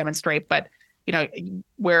able to demonstrate. But,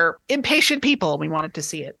 we're impatient people. We wanted to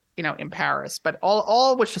see it, in Paris. But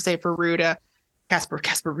all which to say for Ruda, Casper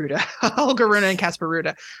Ruda, Holger Rune and Casper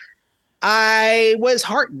Ruda, I was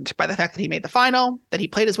heartened by the fact that he made the final, that he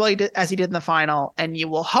played as well as he did in the final. And you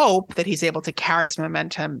will hope that he's able to carry his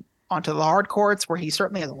momentum onto the hard courts, where he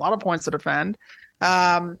certainly has a lot of points to defend.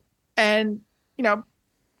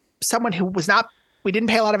 Someone who we didn't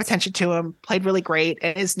pay a lot of attention to him, played really great,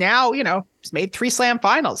 and is now, he's made 3 slam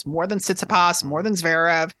finals, more than Tsitsipas, more than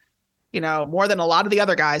Zverev, more than a lot of the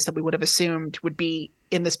other guys that we would have assumed would be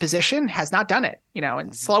in this position, has not done it,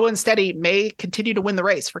 and slow and steady may continue to win the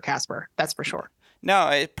race for Casper. That's for sure. No,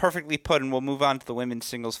 it perfectly put, and we'll move on to the women's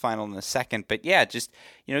singles final in a second. But yeah, just,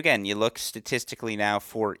 again, you look statistically now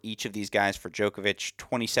for each of these guys. For Djokovic,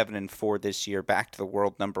 27-4 this year, back to the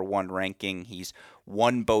world #1 ranking. He's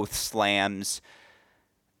won both slams.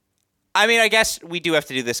 I mean, I guess we do have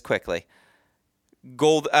to do this quickly.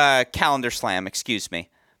 Calendar slam, excuse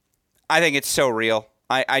me. I think it's so real.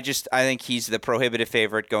 I think he's the prohibitive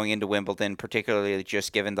favorite going into Wimbledon, particularly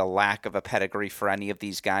just given the lack of a pedigree for any of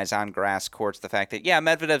these guys on grass courts. The fact that,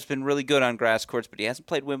 Medvedev's been really good on grass courts, but he hasn't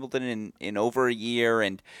played Wimbledon in over a year.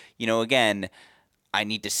 And, again, I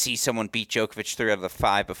need to see someone beat Djokovic 3 out of the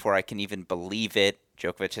 5 before I can even believe it.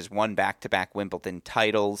 Djokovic has won back-to-back Wimbledon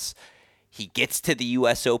titles. He gets to the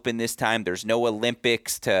U.S. Open this time. There's no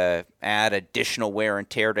Olympics to add additional wear and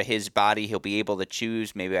tear to his body. He'll be able to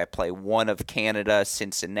choose. Maybe I play one of Canada,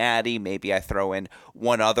 Cincinnati. Maybe I throw in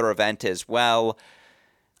one other event as well.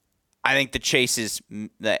 I think the chase is,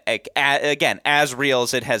 again, as real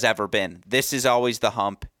as it has ever been. This is always the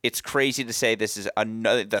hump. It's crazy to say this is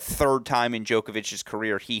the third time in Djokovic's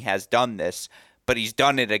career he has done this, but he's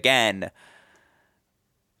done it again.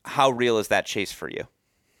 How real is that chase for you?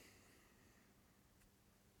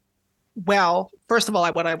 Well, first of all,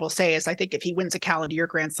 what I will say is I think if he wins a calendar year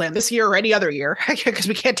Grand Slam this year or any other year, because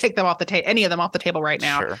we can't take them off any of them off the table right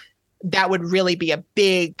now, sure, that would really be a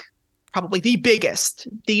big, probably the biggest,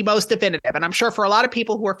 the most definitive. And I'm sure for a lot of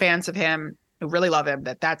people who are fans of him, who really love him,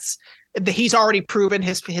 that he's already proven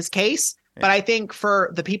his case. Yeah. But I think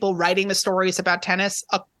for the people writing the stories about tennis,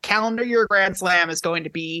 a calendar year Grand Slam is going to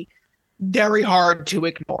be very hard to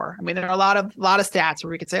ignore. I mean, there are a lot of stats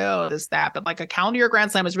where we could say, oh, this, that, but like a calendar year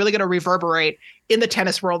Grand Slam is really going to reverberate in the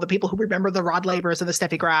tennis world. The people who remember the Rod Labers and the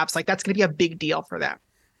Steffi Grafs, like that's going to be a big deal for them.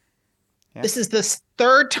 Yeah. This is the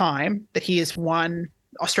third time that he has won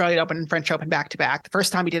Australian Open and French Open back-to-back. The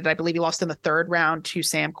first time he did it, I believe he lost in the third round to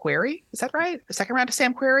Sam Querrey. Is that right? The second round to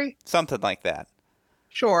Sam Querrey? Something like that.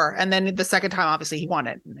 Sure. And then the second time, obviously, he won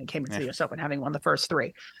it and came into the US Open having won the first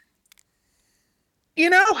three. You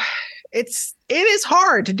know, it is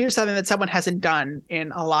hard to do something that someone hasn't done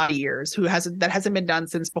in a lot of years, that hasn't been done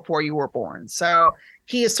since before you were born. So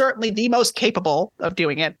he is certainly the most capable of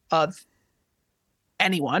doing it of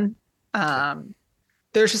anyone.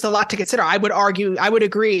 There's just a lot to consider. I would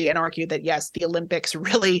agree and argue that yes, the Olympics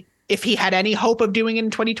really, if he had any hope of doing it in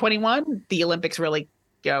 2021, the Olympics really,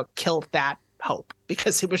 killed that hope,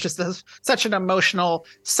 because it was just such an emotional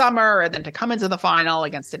summer, and then to come into the final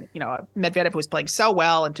against Medvedev, who was playing so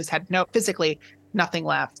well and just had physically nothing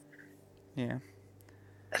left. Yeah.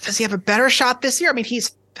 Does he have a better shot this year? I mean,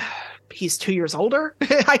 he's 2 years older,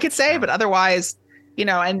 I could say, but otherwise,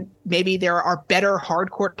 and maybe there are better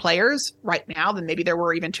hard court players right now than maybe there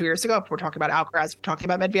were even 2 years ago. If we're talking about Alcaraz, if we're talking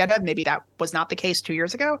about Medvedev, maybe that was not the case 2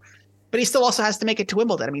 years ago. But he still also has to make it to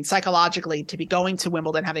Wimbledon. I mean, psychologically, to be going to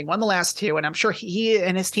Wimbledon, having won the last two, and I'm sure he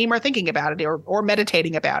and his team are thinking about it or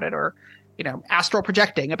meditating about it, or, astral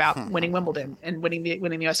projecting about winning Wimbledon and winning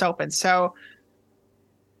the US Open. So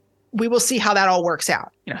we will see how that all works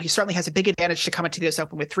out. He certainly has a big advantage to come into the US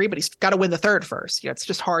Open with three, but he's got to win the third first. It's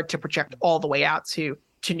just hard to project all the way out to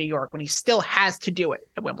New York when he still has to do it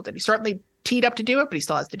at Wimbledon. He certainly teed up to do it, but he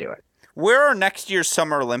still has to do it. Where are next year's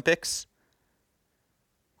Summer Olympics?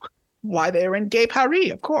 Why, they're in Gay Paris,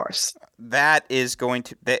 of course. That is going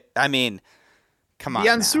to be, come on.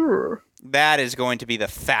 Bien sûr. That is going to be the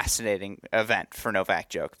fascinating event for Novak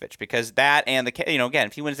Djokovic, because that and again,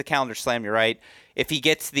 if he wins the calendar slam, you're right. If he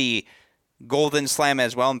gets the golden slam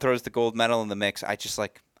as well and throws the gold medal in the mix, I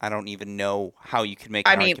don't even know how you could make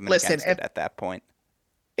an argument against it at that point.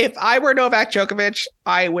 If I were Novak Djokovic,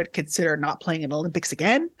 I would consider not playing in Olympics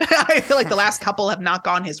again. I feel like the last couple have not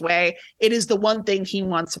gone his way. It is the one thing he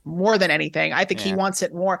wants more than anything. I think he wants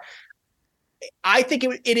it more. I think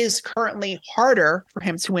it is currently harder for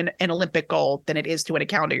him to win an Olympic gold than it is to win a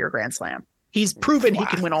calendar year Grand Slam. He's proven he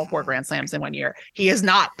can win all 4 Grand Slams in 1 year. He has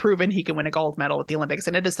not proven he can win a gold medal at the Olympics.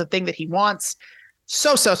 And it is the thing that he wants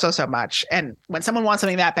so much. And when someone wants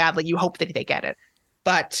something that badly, you hope that they get it.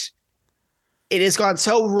 But it has gone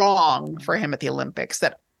so wrong for him at the Olympics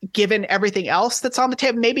that, given everything else that's on the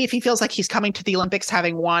table, maybe if he feels like he's coming to the Olympics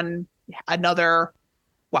having won another,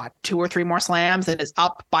 2 or 3 more slams and is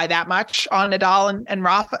up by that much on Nadal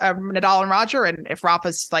and Roger, and if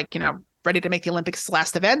Rafa's ready to make the Olympics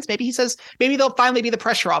last events, maybe there'll finally be the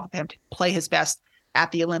pressure off of him to play his best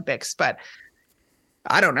at the Olympics. But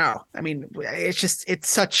I don't know. I mean, it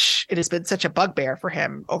has been such a bugbear for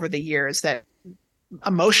him over the years that,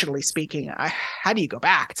 emotionally speaking, how do you go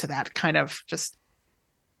back to that kind of just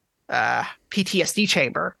PTSD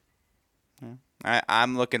chamber?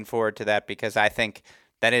 I'm looking forward to that, because I think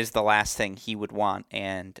that is the last thing he would want.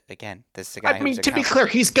 And again, this is a guy to be clear,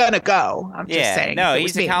 he's going to go. I'm just saying. No,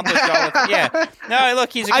 he's accomplished all of No,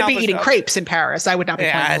 look, he's accomplished. I'd be eating crepes in Paris. I would not be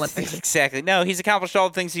playing the Olympics. Exactly. No, he's accomplished all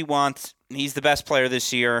the things he wants. He's the best player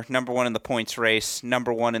this year, number 1 in the points race,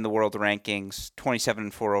 number 1 in the world rankings,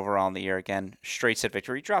 27-4 overall in the year. Again, straight set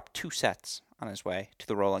victory. He dropped 2 sets on his way to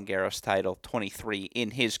the Roland Garros title, 23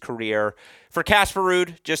 in his career. For Casper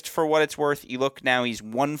Ruud, just for what it's worth, you look now, he's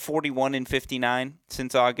 141-59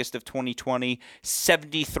 since August of 2020,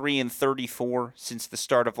 73-34 since the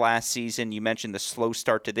start of last season. You mentioned the slow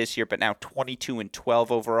start to this year, but now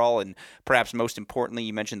 22-12 overall, and perhaps most importantly,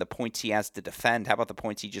 you mentioned the points he has to defend. How about the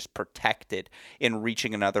points he just protected in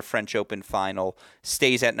reaching another French Open final?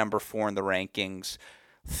 Stays at number 4 in the rankings.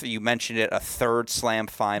 You mentioned it, a 3rd slam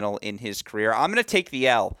final in his career. I'm going to take the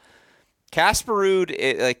L. Casper Ruud,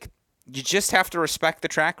 you just have to respect the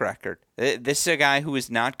track record. This is a guy who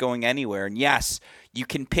is not going anywhere. And yes, you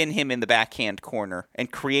can pin him in the backhand corner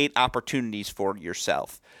and create opportunities for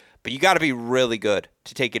yourself. But you got to be really good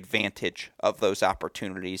to take advantage of those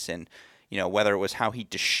opportunities. And, whether it was how he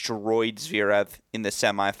destroyed Zverev in the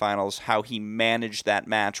semifinals, how he managed that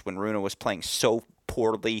match when Rune was playing so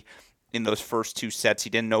poorly in those first 2 sets. He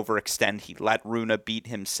didn't overextend. He let Rune beat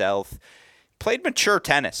himself. Played mature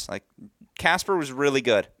tennis. Like, Casper was really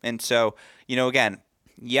good. And so, again,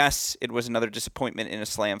 yes, it was another disappointment in a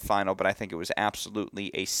slam final, but I think it was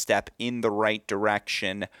absolutely a step in the right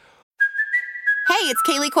direction. Hey, it's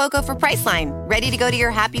Kaylee Cuoco for Priceline. Ready to go to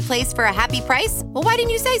your happy place for a happy price? Well, why didn't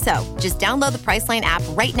you say so? Just download the Priceline app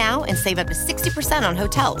right now and save up to 60% on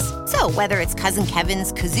hotels. So whether it's Cousin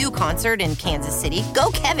Kevin's Kazoo Concert in Kansas City,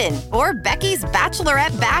 go Kevin, or Becky's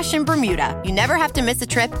Bachelorette Bash in Bermuda, you never have to miss a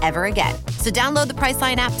trip ever again. So download the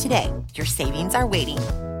Priceline app today. Your savings are waiting.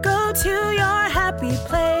 Go to your happy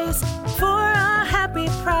place for a happy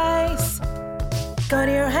price. Go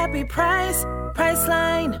to your happy price,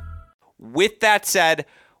 Priceline. With that said,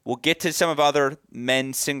 we'll get to some of other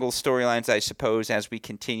men's singles storylines, I suppose, as we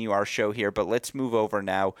continue our show here. But let's move over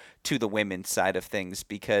now to the women's side of things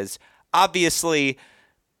because obviously,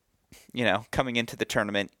 coming into the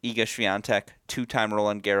tournament, Iga Swiatek, 2-time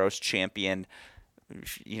Roland Garros champion.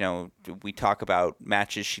 We talk about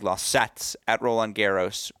matches she lost sets at Roland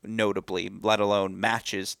Garros, notably, let alone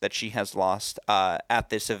matches that she has lost at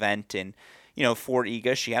this event. And, for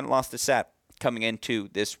Iga, she hadn't lost a set coming into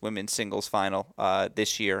this women's singles final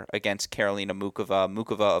this year against Karolina Muchova.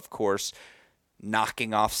 Muchova, of course,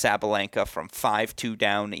 knocking off Sabalenka from 5-2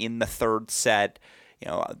 down in the third set.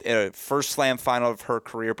 First slam final of her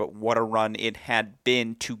career, but what a run it had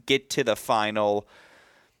been to get to the final.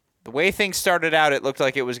 The way things started out, it looked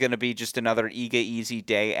like it was going to be just another Iga easy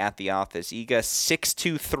day at the office. Iga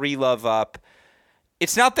 6-2, 3-love up.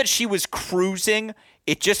 It's not that she was cruising.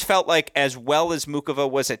 It just felt like as well as Muchova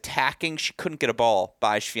was attacking, she couldn't get a ball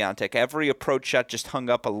by Swiatek. Every approach shot just hung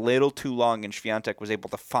up a little too long, and Swiatek was able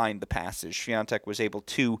to find the passes. Swiatek was able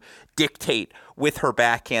to dictate with her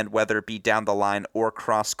backhand, whether it be down the line or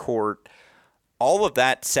cross court. All of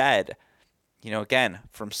that said, again,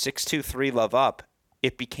 from 6-2, 3-love up,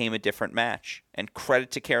 it became a different match. And credit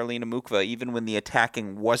to Karolina Muchova, even when the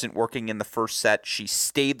attacking wasn't working in the first set, she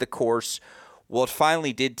stayed the course. Well, it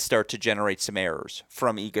finally did start to generate some errors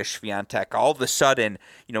from Iga Swiatek. All of a sudden,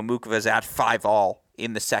 Muchova's at 5-all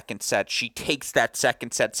in the second set. She takes that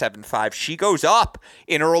second set 7-5. She goes up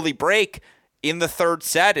in early break in the third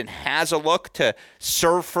set and has a look to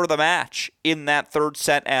serve for the match in that third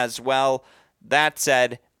set as well. That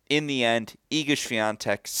said, in the end, Iga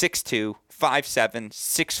Swiatek 6-2, 5-7,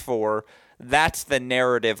 6-4. That's the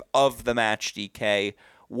narrative of the match, DK.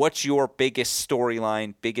 What's your biggest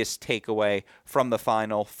storyline, biggest takeaway from the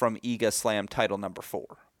final from Iga Slam title number 4?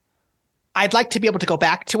 I'd like to be able to go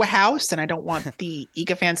back to a house, and I don't want the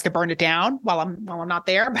Iga fans to burn it down while I'm not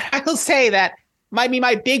there. But I will say that my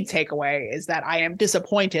big takeaway is that I am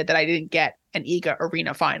disappointed that I didn't get an Iga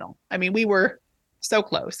Arena final. I mean, we were so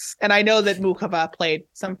close, and I know that Muchova played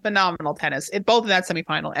some phenomenal tennis in both in that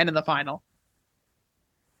semifinal and in the final.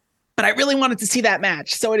 But I really wanted to see that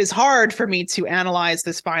match. So it is hard for me to analyze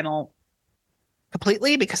this final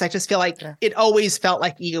completely because I just feel like it always felt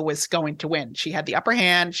like Iga was going to win. She had the upper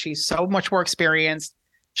hand. She's so much more experienced.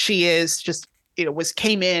 She is just,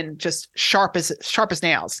 came in just sharp as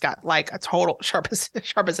nails. Got like a total sharp as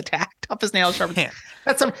attack, tough as nails, sharp as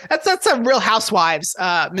That's some Real Housewives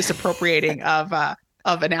misappropriating of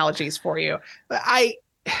analogies for you. But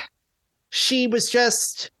she was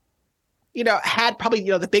just, had probably,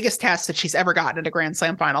 the biggest test that she's ever gotten at a Grand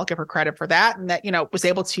Slam final. I'll give her credit for that. And that, was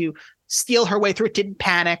able to steal her way through it, didn't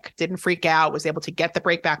panic, didn't freak out, was able to get the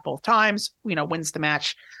break back both times, wins the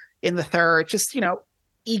match in the third. Just,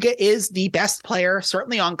 Iga is the best player,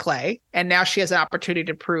 certainly on clay. And now she has an opportunity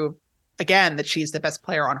to prove again that she's the best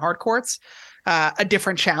player on hard courts. A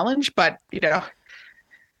different challenge, but,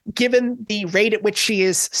 given the rate at which she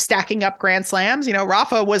is stacking up Grand Slams,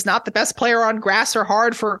 Rafa was not the best player on grass or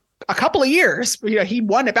hard for a couple of years. He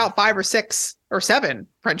won about 5 or 6 or 7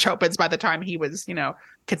 French Opens by the time he was,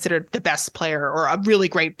 considered the best player or a really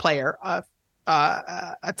great player,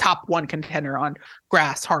 a top 1 contender on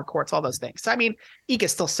grass, hard courts, all those things. So, I mean,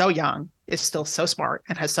 Iga's still so young, is still so smart,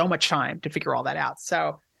 and has so much time to figure all that out.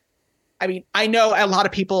 So, I mean, I know a lot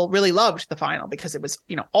of people really loved the final because it was,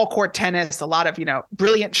 all court tennis, a lot of,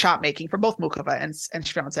 brilliant shot making for both Muchova and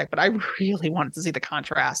Swiatek. But I really wanted to see the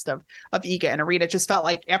contrast of Iga and Arena. It just felt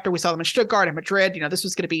like after we saw them in Stuttgart and Madrid, this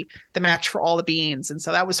was going to be the match for all the beans. And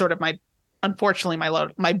so that was sort of unfortunately,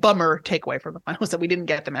 my bummer takeaway from the final was that we didn't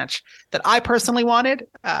get the match that I personally wanted.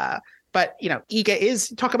 But, Iga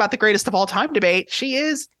is, talk about the greatest of all time debate. She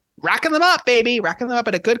is racking them up, baby, racking them up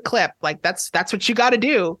at a good clip. Like that's what you got to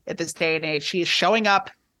do at this day and age. She is showing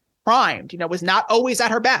up primed, was not always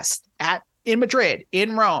at her best in Madrid,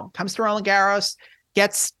 in Rome, comes to Roland Garros,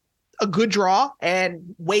 gets a good draw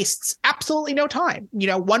and wastes absolutely no time.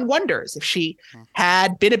 One wonders if she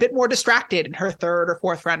had been a bit more distracted in her third or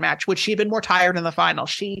fourth round match, would she have been more tired in the final?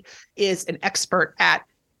 She is an expert at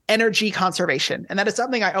energy conservation. And that is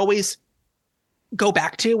something I always go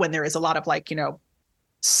back to when there is a lot of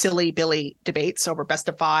silly Billy debates over best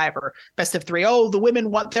of 5 or best of 3. Oh, the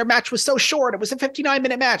women their match was so short. It was a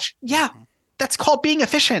 59-minute match. Yeah, that's called being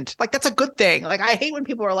efficient. Like, that's a good thing. Like, I hate when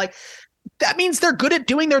people are like, that means they're good at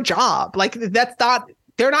doing their job. Like,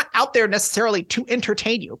 they're not out there necessarily to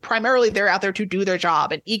entertain you. Primarily, they're out there to do their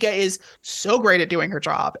job. And Iga is so great at doing her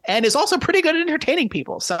job and is also pretty good at entertaining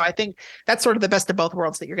people. So I think that's sort of the best of both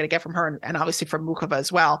worlds that you're going to get from her and obviously from Muchova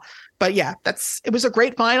as well. But yeah, it was a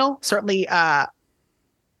great final. Certainly, there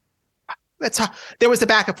was a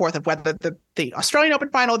back and forth of whether the Australian Open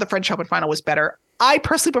final or the French Open final was better. I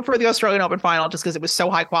personally prefer the Australian Open final just because it was so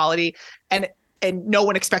high quality and no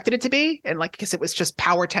one expected it to be. And because it was just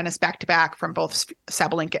power tennis back to back from both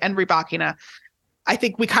Sabalenka and Rybakina. I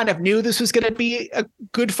think we kind of knew this was going to be a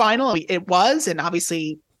good final. It was, and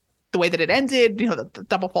obviously the way that it ended, the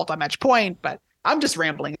double fault on match point, but I'm just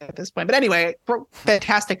rambling at this point. But anyway,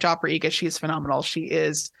 fantastic job for Iga. She is phenomenal. She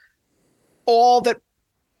is all that.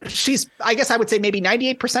 She's, I guess I would say maybe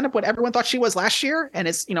 98% of what everyone thought she was last year, and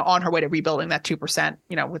is, on her way to rebuilding that 2%,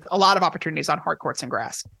 with a lot of opportunities on hard courts and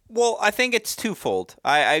grass. Well, I think it's twofold.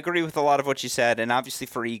 I agree with a lot of what you said, and obviously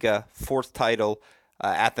for Iga, 4th title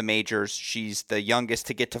at the majors. She's the youngest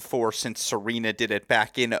to get to 4 since Serena did it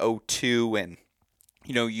back in 2002, and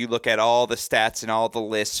you look at all the stats and all the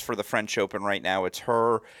lists for the French Open right now. It's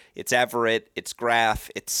her, it's Everett, it's Graf,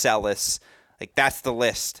 it's Celis. Like, that's the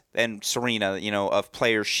list. And Serena, of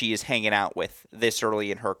players she is hanging out with this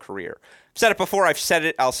early in her career. I've said it before. I've said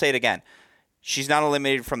it. I'll say it again. She's not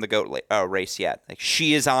eliminated from the GOAT race yet. Like,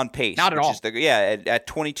 she is on pace. Not at all. At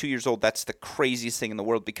 22 years old, that's the craziest thing in the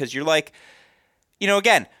world because you're like,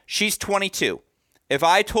 again, she's 22. If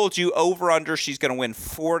I told you over under she's going to win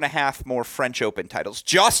 4.5 more French Open titles,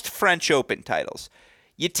 just French Open titles,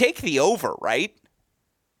 you take the over, right?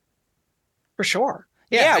 For sure.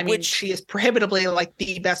 Yeah, I mean, she is prohibitively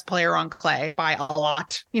the best player on clay by a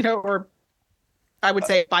lot, or I would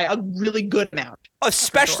say by a really good amount.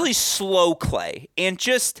 Especially slow clay. And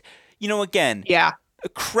just, again,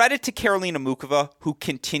 credit to Karolina Muchova, who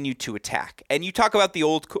continued to attack. And you talk about the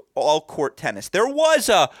old all-court tennis. There was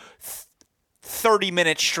a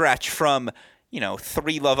 30-minute stretch from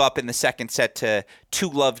 3-love up in the second set to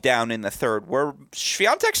 2-love down in the third, where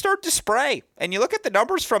Swiatek started to spray. And you look at the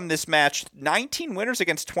numbers from this match, 19 winners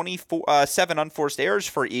against 27 unforced errors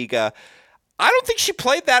for Iga. I don't think she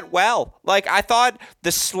played that well. I thought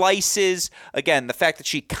the slices, again, the fact that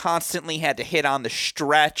she constantly had to hit on the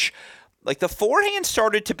stretch, the forehand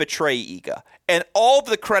started to betray Iga. And all of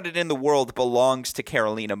the credit in the world belongs to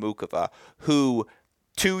Karolina Muchova, who...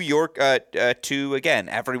 To again,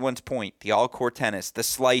 everyone's point, the all-court tennis, the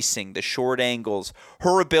slicing, the short angles,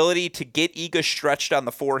 her ability to get Iga stretched on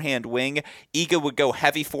the forehand wing. Iga would go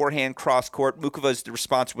heavy forehand cross-court. Muchova's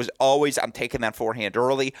response was always, I'm taking that forehand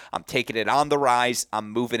early. I'm taking it on the rise.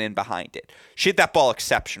 I'm moving in behind it. She hit that ball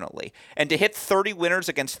exceptionally. And to hit 30 winners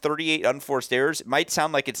against 38 unforced errors, it might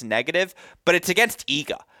sound like it's negative, but it's against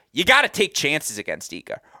Iga. You got to take chances against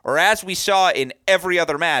Iga. Or as we saw in every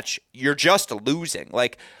other match, you're just losing.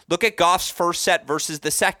 Look at Goff's first set versus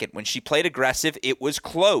the second. When she played aggressive, it was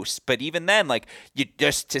close. But even then, you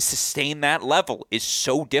just to sustain that level is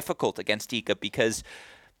so difficult against Iga because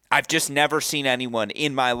I've just never seen anyone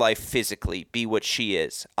in my life physically be what she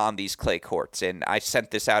is on these clay courts. And I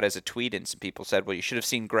sent this out as a tweet, and some people said, well, you should have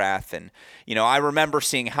seen Graf. And, I remember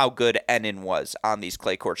seeing how good Enin was on these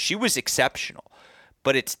clay courts. She was exceptional.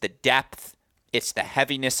 But it's the depth, it's the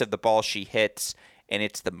heaviness of the ball she hits, and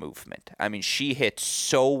it's the movement. I mean, she hits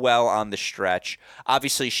so well on the stretch.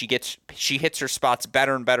 Obviously, she hits her spots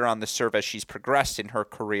better and better on the serve as she's progressed in her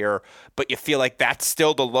career, but you feel like that's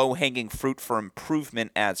still the low-hanging fruit for improvement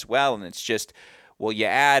as well. And it's just, well, you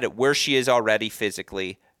add where she is already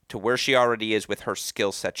physically to where she already is with her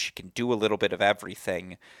skill set. She can do a little bit of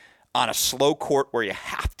everything on a slow court where you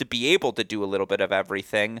have to be able to do a little bit of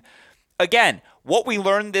everything. Again, what we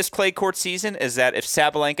learned this clay court season is that if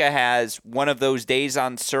Sabalenka has one of those days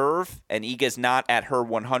on serve and Iga's not at her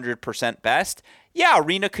 100% best,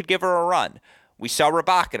 Arena could give her a run. We saw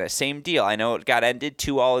Rybakina, same deal. I know it got ended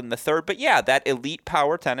 2-2 in the third, but that elite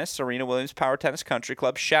power tennis, Serena Williams Power Tennis Country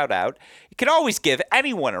Club, shout out. It can always give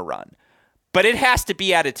anyone a run. but it has to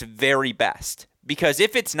be at its very best, because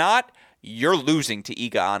if it's not, you're losing to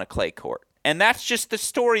Iga on a clay court. And that's just the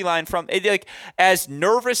storyline from it. Like, as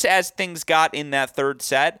nervous as things got in that third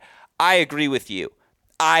set, I agree with you.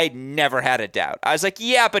 I never had a doubt. I was like,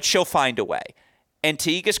 yeah, but she'll find a way. And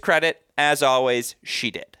to Iga's credit, as always,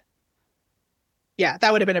 she did. Yeah,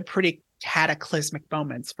 that would have been a pretty cataclysmic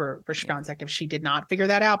moment for Swiatek if she did not figure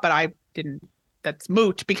that out. But I didn't. That's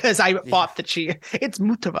moot, because I thought that it's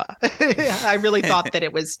Mutava. I really thought that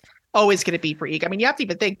it was always going to be for Iga. I mean, you have to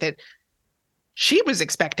even think that she was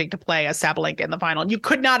expecting to play a Sabalenka in the final. You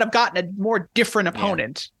could not have gotten a more different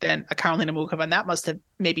opponent than a Karolina Muchova, and that must have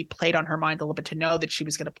maybe played on her mind a little bit to know that she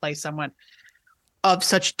was going to play someone of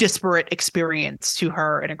such disparate experience to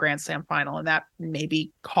her in a Grand Slam final, and that maybe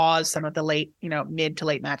caused some of the late, mid to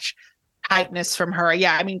late match tightness from her.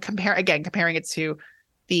 Yeah, I mean, comparing it to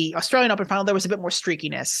the Australian Open final, there was a bit more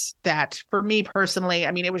streakiness that, for me personally,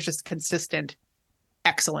 I mean, it was just consistent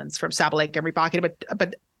excellence from Sabalenka and Rybakina,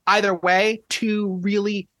 but either way, two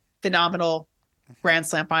really phenomenal Grand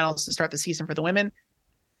Slam finals to start the season for the women.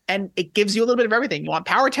 And it gives you a little bit of everything. You want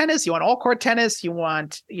power tennis, you want all court tennis, you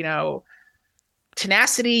want,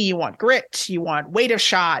 tenacity, you want grit, you want weight of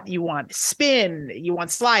shot, you want spin, you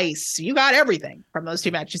want slice. You got everything from those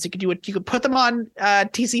two matches. You could put them on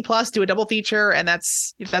TC Plus, do a double feature, and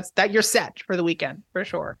that's you're set for the weekend for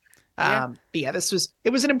sure. But yeah,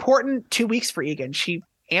 it was an important 2 weeks for Egan. She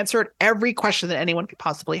answered every question that anyone could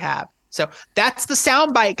possibly have. So that's the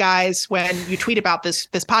soundbite, guys, when you tweet about this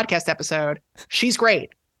podcast episode. She's great,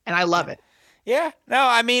 and I love it. Yeah. No,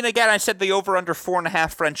 I mean, again, I said the over-under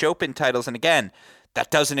 4.5 French Open titles, and again,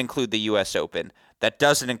 that doesn't include the U.S. Open. That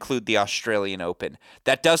doesn't include the Australian Open.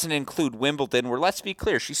 That doesn't include Wimbledon, where, let's be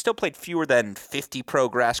clear, she still played fewer than 50 pro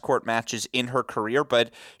grass court matches in her career,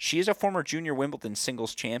 but she is a former junior Wimbledon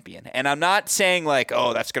singles champion. And I'm not saying, like,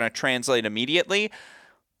 oh, that's going to translate immediately.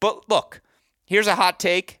 But look, here's a hot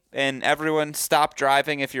take, and everyone stop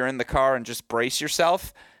driving if you're in the car and just brace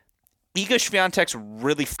yourself. Iga Swiatek's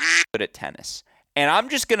really good at tennis. And I'm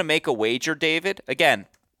just going to make a wager, David. Again,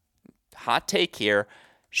 hot take here.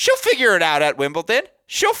 She'll figure it out at Wimbledon.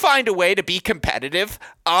 She'll find a way to be competitive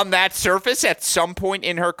on that surface at some point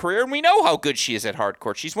in her career. And we know how good she is at hard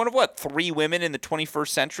court. She's one of, 3 women in the 21st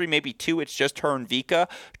century, maybe 2. It's just her and Vika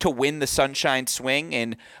to win the Sunshine Swing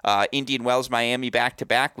in Indian Wells, Miami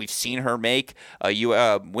back-to-back. We've seen her make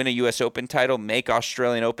win a U.S. Open title, make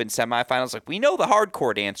Australian Open semifinals. Like, we know the hard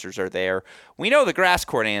court answers are there. We know the grass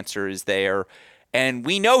court answer is there. And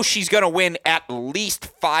we know she's going to win at least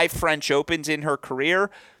 5 French Opens in her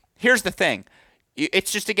career. Here's the thing.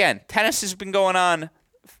 It's just, again, tennis has been going on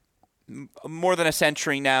more than a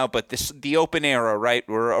century now, but the Open era, right?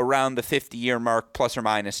 We're around the 50-year mark, plus or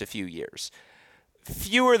minus a few years.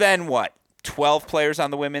 Fewer than, 12 players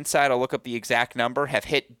on the women's side, I'll look up the exact number, have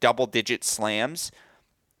hit double-digit slams.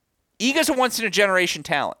 Iga's a once-in-a-generation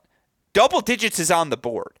talent. Double digits is on the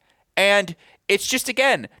board. And it's just,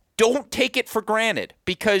 again, don't take it for granted,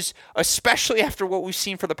 because especially after what we've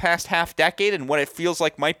seen for the past half decade and what it feels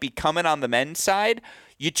like might be coming on the men's side,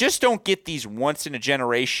 you just don't get these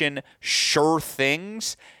once-in-a-generation sure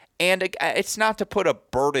things. And it's not to put a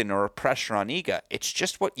burden or a pressure on Iga. It's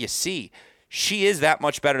just what you see. She is that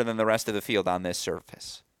much better than the rest of the field on this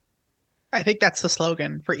surface. I think that's the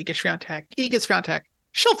slogan for Iga Swiatek. Iga Swiatek,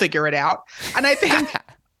 she'll figure it out. And I think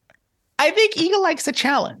Iga likes a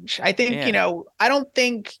challenge. I think, I don't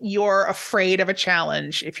think you're afraid of a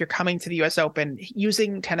challenge if you're coming to the U.S. Open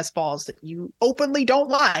using tennis balls that you openly don't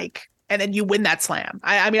like, and then you win that slam.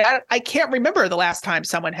 I can't remember the last time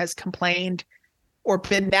someone has complained or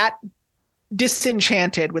been that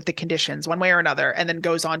disenchanted with the conditions one way or another, and then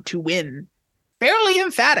goes on to win fairly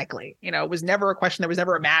emphatically. It was never a question. There was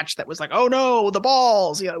never a match that was like, oh no, the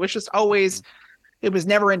balls. It was just always... It was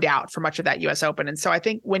never in doubt for much of that U.S. Open. And so I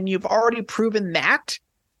think when you've already proven that,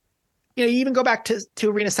 you even go back to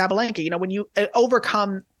Aryna Sabalenka, when you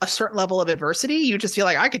overcome a certain level of adversity, you just feel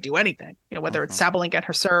like I could do anything, whether it's Sabalenka and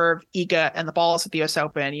her serve, Iga and the balls at the U.S.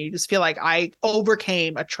 Open, you just feel like I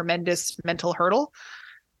overcame a tremendous mental hurdle.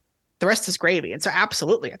 The rest is gravy. And so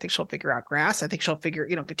absolutely, I think she'll figure out grass. I think she'll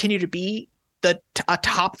continue to be a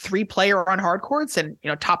top 3 player on hard courts, and,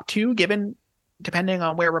 top 2 depending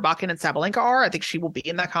on where Rybakina and Sabalenka are. I think she will be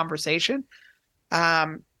in that conversation.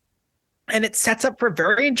 And it sets up for a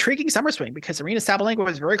very intriguing summer swing, because Aryna Sabalenka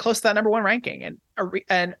was very close to that number 1 ranking.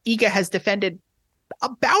 And Iga has defended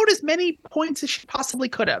about as many points as she possibly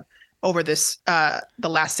could have over the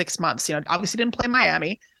last 6 months. Obviously didn't play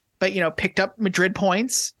Miami, but, picked up Madrid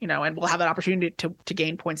points, and will have an opportunity to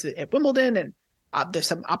gain points at Wimbledon. And there's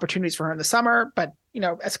some opportunities for her in the summer. But,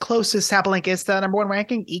 as close as Sabalenka is to the number 1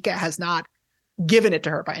 ranking, Iga has not given it to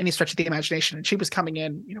her by any stretch of the imagination. And she was coming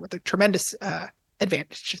in, with a tremendous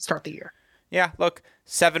advantage to start the year. Yeah, look,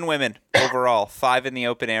 7 women overall, 5 in the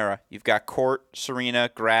open era. You've got Court,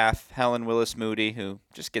 Serena, Graf, Helen Willis Moody, who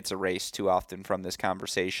just gets erased too often from this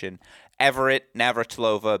conversation, Everett,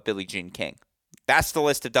 Navratilova, Billie Jean King. That's the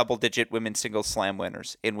list of double-digit women's singles slam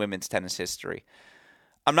winners in women's tennis history.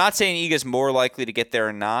 I'm not saying Iga's more likely to get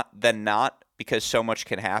there than not, because so much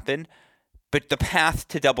can happen, but the path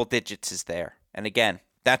to double digits is there. And again,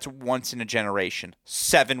 that's once in a generation.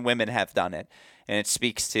 7 women have done it, and it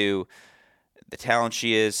speaks to the talent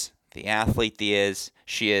she is, the athlete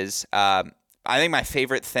she is. I think my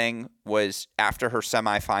favorite thing was after her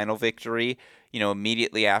semifinal victory,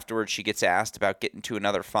 immediately afterwards she gets asked about getting to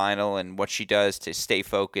another final and what she does to stay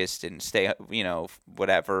focused and stay,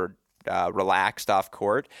 relaxed off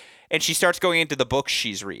court. And she starts going into the books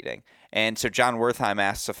she's reading. And so John Wertheim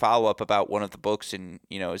asks a follow-up about one of the books and,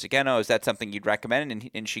 is that something you'd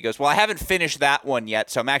recommend? And she goes, well, I haven't finished that one yet,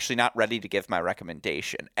 so I'm actually not ready to give my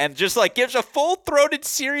recommendation. And just gives a full-throated,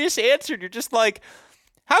 serious answer. And you're just like,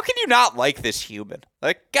 how can you not like this human?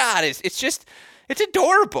 God, it's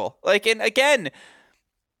adorable. And again,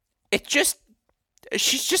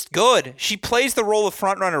 she's just good. She plays the role of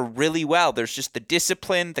frontrunner really well. There's just the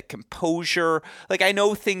discipline, the composure. I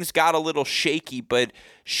know things got a little shaky, but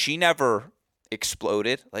she never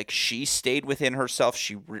exploded. She stayed within herself.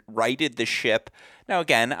 She righted the ship. Now,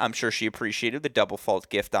 again, I'm sure she appreciated the double fault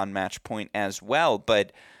gift on match point as well,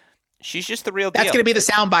 but she's just the real deal. That's going to be the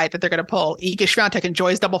soundbite that they're going to pull. Iga Swiatek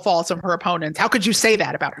enjoys double faults from her opponents. How could you say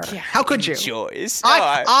that about her? Yeah, how could you? Enjoys.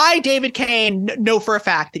 I, David Kane, know for a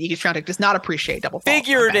fact that Iga Swiatek does not appreciate double faults.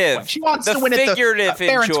 Figurative. She wants to win it the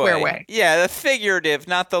fair and square way. Yeah, the figurative,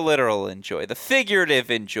 not the literal enjoy. The figurative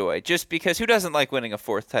enjoy. Just because who doesn't like winning a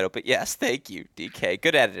 4th title? But yes, thank you, DK.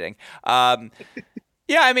 Good editing.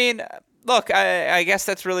 Look, I guess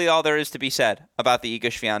that's really all there is to be said about the Iga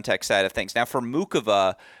Swiatek side of things. Now, for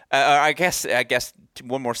Mukova, I guess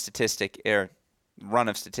one more statistic, run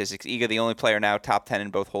of statistics. Iga, the only player now top 10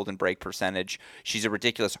 in both hold and break percentage. She's a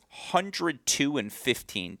ridiculous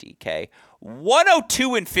 102-15, DK.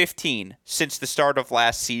 102-15 since the start of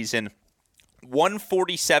last season.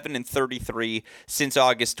 147-33 since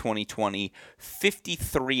August 2020.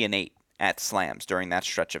 53-8. At slams during that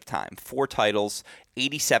stretch of time. 4 titles,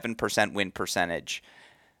 87% win percentage.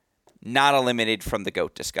 Not eliminated from the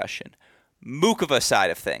GOAT discussion. Mukova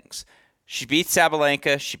side of things. She beats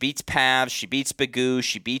Sabalenka, she beats Pav, she beats Begu,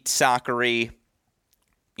 she beats Sakkari.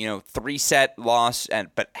 3-set loss,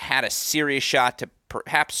 but had a serious shot to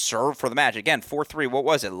perhaps serve for the match. Again, 4-3, what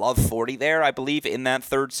was it? Love 40 there, I believe, in that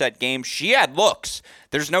 3rd set game. She had looks.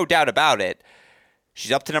 There's no doubt about it.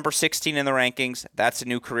 She's up to number 16 in the rankings. That's a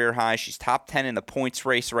new career high. She's top 10 in the points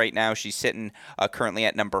race right now. She's sitting currently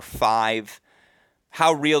at number 5.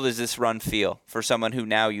 How real does this run feel for someone who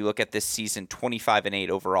now you look at this season 25-8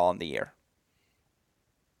 overall in the year?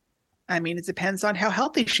 It depends on how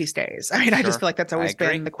healthy she stays. I just feel like that's always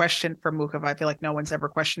been the question for Mukova. I feel like no one's ever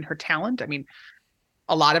questioned her talent.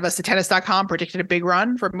 A lot of us at tennis.com predicted a big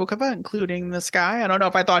run for Mukova, including this guy. I don't know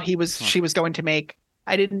if I thought she was going to make.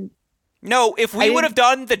 I didn't. No, if we would have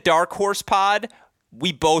done the Dark Horse pod,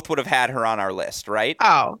 we both would have had her on our list, right?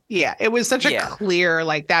 Oh, yeah. It was such a clear,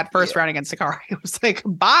 that first round against Sakkari. It was like,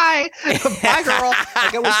 bye. Bye, girl.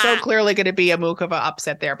 It was so clearly going to be a Mukova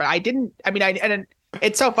upset there. But I didn't, and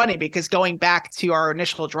it's so funny because going back to our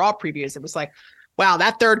initial draw previews, it was like, wow,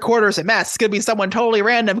 that 3rd quarter is a mess. It's going to be someone totally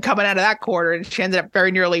random coming out of that quarter. And she ended up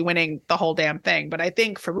very nearly winning the whole damn thing. But I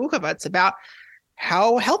think for Mukova, it's about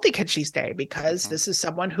how healthy can she stay? Because this is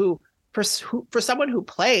someone who, for someone who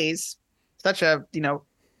plays such a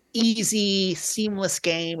easy, seamless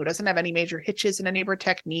game, who doesn't have any major hitches in any of her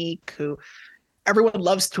technique, who everyone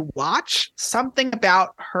loves to watch, something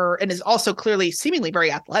about her, and is also clearly seemingly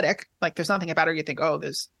very athletic. There's nothing about her you think, oh,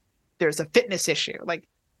 there's a fitness issue.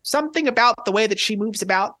 Something about the way that she moves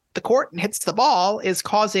about the court and hits the ball is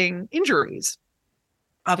causing injuries.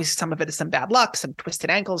 Obviously, some of it is some bad luck, some twisted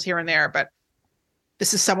ankles here and there, but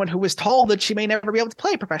this is someone who was told that she may never be able to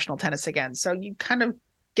play professional tennis again. So you kind of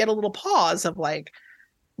get a little pause of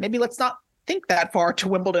maybe let's not think that far to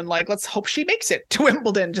Wimbledon. Let's hope she makes it to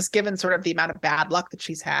Wimbledon, just given sort of the amount of bad luck that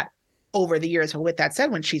she's had over the years. But with that said,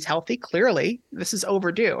 when she's healthy, clearly this is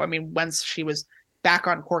overdue. Once she was back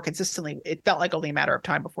on court consistently, it felt like only a matter of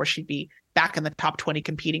time before she'd be back in the top 20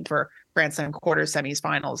 competing for Grand Slam quarters, semis,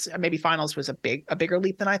 finals. Maybe finals was a bigger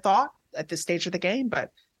leap than I thought at this stage of the game, but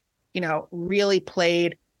really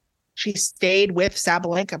played. She stayed with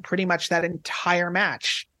Sabalenka pretty much that entire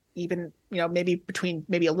match, even, maybe between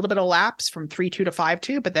a little bit of lapse from 3-2 to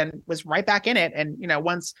 5-2, but then was right back in it. And,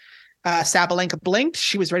 once Sabalenka blinked,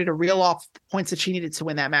 she was ready to reel off the points that she needed to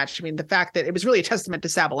win that match. I mean, the fact that it was really a testament to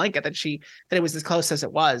Sabalenka that it was as close as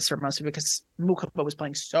it was for most of it, because Mukova was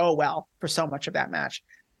playing so well for so much of that match.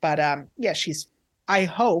 But I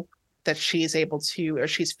hope that she's able to, or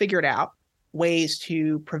she's figured out ways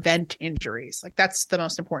to prevent injuries. Like, that's the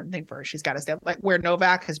most important thing for her. She's got to stay, like where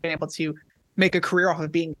Novak has been able to make a career off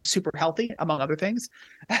of being super healthy, among other things.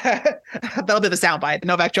 That'll be the soundbite.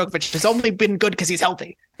 Novak Djokovic has only been good because he's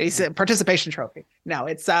healthy. He's a participation trophy. No,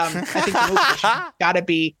 it's I think the got to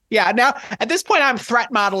be. Yeah, now at this point I'm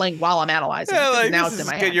threat modeling while I'm analyzing. Yeah, like, now it's in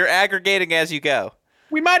my head. You're aggregating as you go.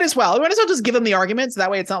 We might as well just give them the arguments.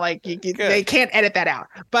 That way it's not like they can't edit that out.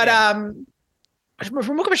 But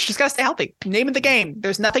for Mukovic, she's got to stay healthy. Name of the game.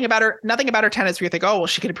 There's nothing about her tennis where you think, oh, well,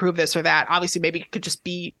 she could improve this or that. Obviously, maybe it could just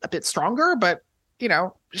be a bit stronger, but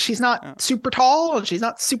she's not super tall and she's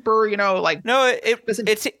not super, like. No,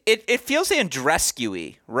 it feels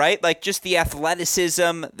Andreescu-y, right? Like just the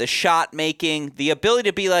athleticism, the shot making, the ability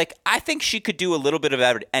to be like, I think she could do a little bit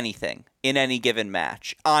of anything in any given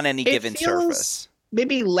match on any given surface.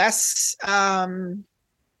 Maybe less improv-y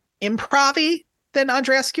than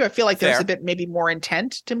Andreescu. I feel like there's a bit maybe more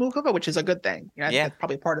intent to Mukova, which is a good thing. I think that's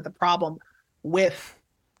probably part of the problem with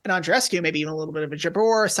an Andreescu, maybe even a little bit of a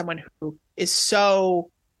Jabeur, someone who is so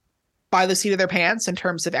by the seat of their pants in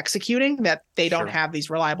terms of executing that they don't have these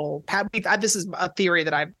reliable. This is a theory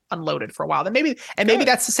that I've unloaded for a while. Maybe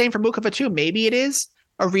that's the same for Mukova too. Maybe it is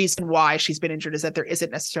a reason why she's been injured, is that there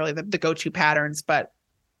isn't necessarily the go-to patterns, but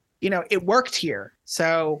it worked here.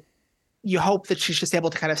 So you hope that she's just able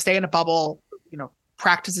to kind of stay in a bubble,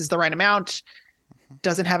 practices the right amount,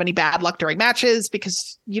 doesn't have any bad luck during matches,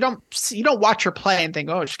 because you don't watch her play and think,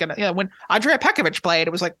 oh, she's gonna, when Andrea Pekovic played,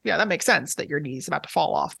 it was like, yeah, that makes sense that your knee's about to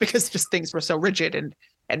fall off, because just things were so rigid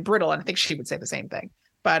and brittle. And I think she would say the same thing.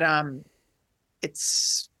 But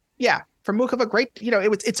for Mukova, great.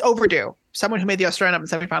 It's overdue. Someone who made the Australian Open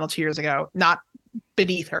semifinal 2 years ago, not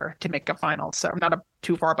beneath her to make a final. So not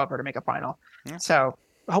too far above her to make a final. Yeah. So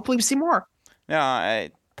hopefully we see more. No,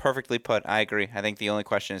 perfectly put. I agree. I think the only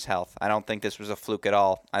question is health. I don't think this was a fluke at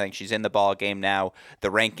all. I think she's in the ball game now. The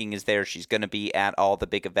ranking is there. She's going to be at all the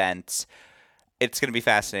big events. It's going to be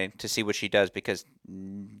fascinating to see what she does, because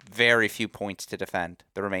very few points to defend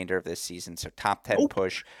the remainder of this season. So top 10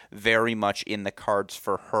 push very much in the cards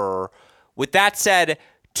for her. With that said,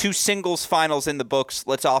 2 singles finals in the books.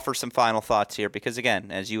 Let's offer some final thoughts here, because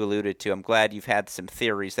again, as you alluded to, I'm glad you've had some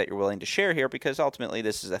theories that you're willing to share here, because ultimately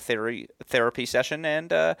this is a therapy session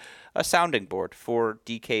and a sounding board for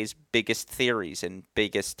DK's biggest theories and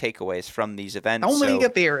biggest takeaways from these events. Only a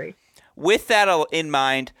theory. With that in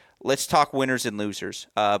mind, let's talk winners and losers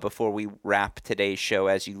before we wrap today's show.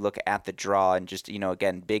 As you look at the draw and just,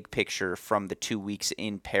 again, big picture from the 2 weeks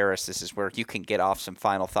in Paris, this is where you can get off some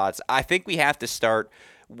final thoughts. I think we have to start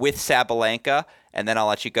with Sabalenka, and then I'll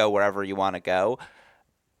let you go wherever you want to go.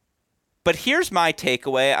 But here's my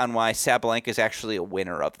takeaway on why Sabalenka is actually a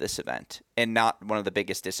winner of this event and not one of the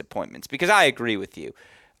biggest disappointments, because I agree with you.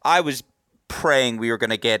 I was praying we were going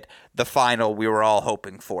to get the final we were all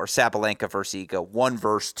hoping for, Sabalenka versus Iga, 1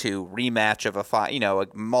 versus 2 rematch of a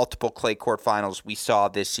multiple clay court finals we saw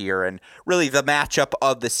this year, and really the matchup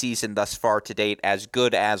of the season thus far to date, as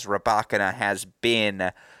good as Rybakina has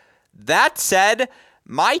been. That said,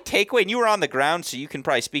 my takeaway, and you were on the ground, so you can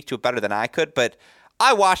probably speak to it better than I could, but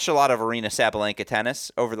I watched a lot of Aryna Sabalenka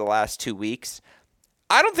tennis over the last 2 weeks.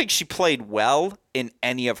 I don't think she played well in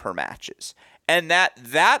any of her matches. And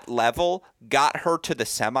that level got her to the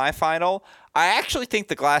semifinal. I actually think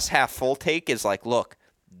the glass half full take is like, look,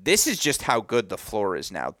 this is just how good the floor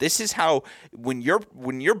is now. This is how, when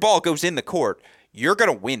your ball goes in the court, you're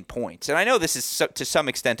going to win points. And I know this is to some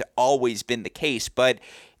extent always been the case, but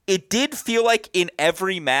it did feel like in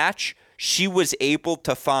every match she was able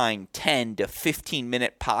to find 10 to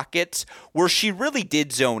 15-minute pockets where she really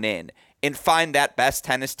did zone in and find that best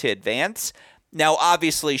tennis to advance. Now,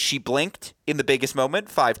 obviously, she blinked in the biggest moment,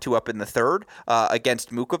 5-2 up in the third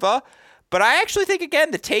against Mukova. But I actually think,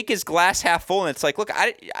 again, the take is glass half full. And it's like, look,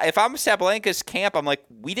 if I'm Sabalenka's camp, I'm like,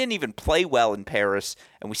 we didn't even play well in Paris,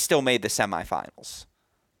 and we still made the semifinals.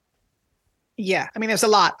 Yeah, I mean, there's a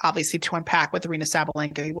lot, obviously, to unpack with Aryna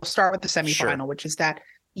Sabalenka. We'll start with the semifinal, which is that,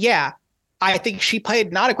 I think she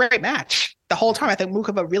played not a great match the whole time. I think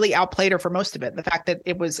Mukova really outplayed her for most of it. The fact that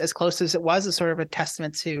it was as close as it was is sort of a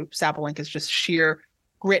testament to Sabalenka's just sheer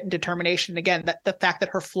grit and determination. Again, the fact that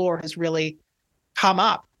her floor has really come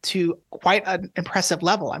up to quite an impressive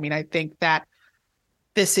level. I mean, I think that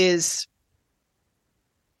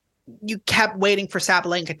you kept waiting for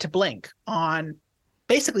Sabalenka to blink on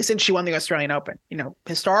basically since she won the Australian Open.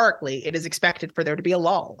 Historically, it is expected for there to be a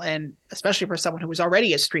lull. And especially for someone who was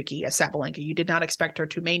already as streaky as Sabalenka, you did not expect her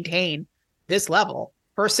to maintain this level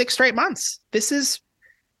for 6 straight months. This is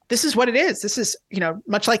what it is. This is,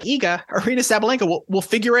 much like Iga, Aryna Sabalenka will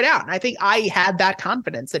figure it out. And I think I had that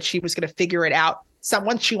confidence that she was going to figure it out.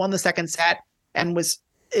 Once she won the second set and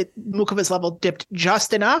Mukova's level dipped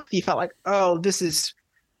just enough, you felt like, oh,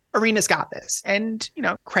 Aryna's got this. And,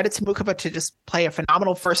 credit to Mukova to just play a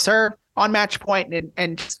phenomenal first serve on match point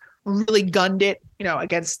and just really gunned it,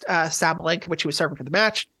 against Sabalenka, which she was serving for the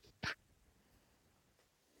match.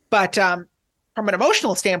 But from an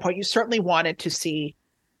emotional standpoint, you certainly wanted to see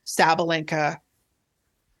Sabalenka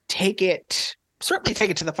certainly take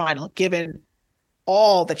it to the final, given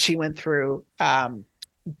all that she went through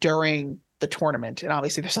during the tournament. And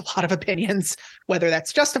obviously there's a lot of opinions, whether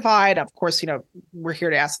that's justified. Of course, we're here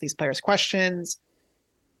to ask these players questions,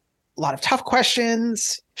 a lot of tough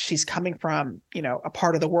questions. She's coming from, a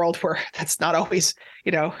part of the world where that's not always,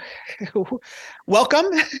 welcome.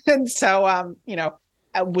 And so,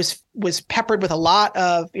 was peppered with a lot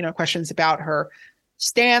of, questions about her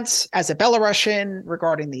stance as a Belarusian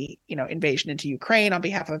regarding the, invasion into Ukraine on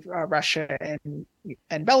behalf of Russia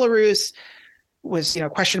and Belarus. Was,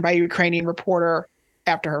 questioned by a Ukrainian reporter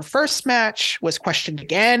after her first match, was questioned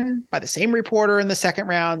again by the same reporter in the second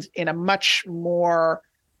round in a much more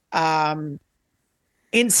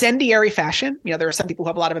incendiary fashion. There are some people who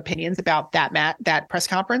have a lot of opinions about that press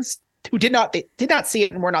conference who did not see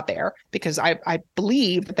it and were not there, because I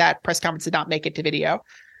believe that press conference did not make it to video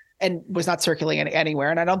and was not circulating anywhere.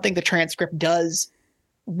 And I don't think the transcript does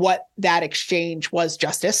what that exchange was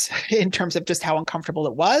justice in terms of just how uncomfortable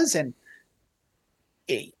it was. And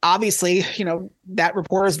obviously, that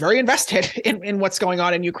reporter is very invested in what's going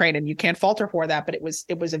on in Ukraine, and you can't falter for that. But it was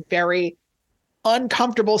a very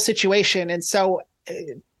uncomfortable situation. And so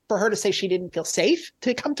for her to say she didn't feel safe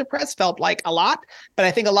to come to press felt like a lot. But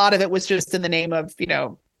I think a lot of it was just in the name of,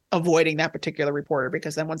 avoiding that particular reporter,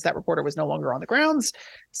 because then once that reporter was no longer on the grounds,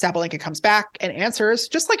 Sabalenka comes back and answers,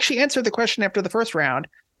 just like she answered the question after the first round,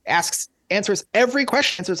 answers every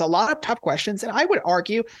question. So there's a lot of tough questions. And I would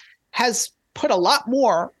argue has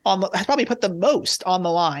probably put the most on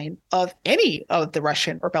the line of any of the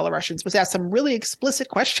Russian or Belarusians, was asked some really explicit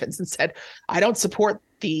questions and said, I don't support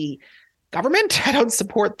the government. I don't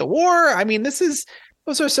support the war. I mean, those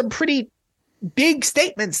are some pretty big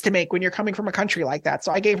statements to make when you're coming from a country like that.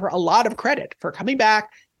 So I gave her a lot of credit for coming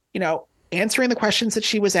back, answering the questions that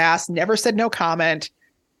she was asked, never said no comment.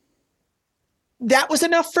 That was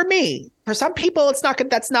enough for me. For some people,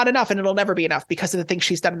 that's not enough, and it'll never be enough because of the things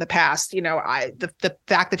she's done in the past. The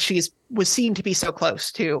fact that was seen to be so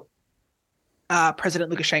close to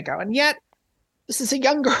President Lukashenko. And yet this is a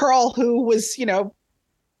young girl who was,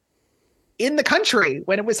 in the country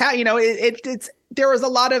when it was there was a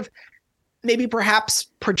lot of maybe perhaps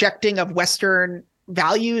projecting of Western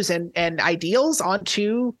values and ideals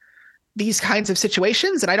onto these kinds of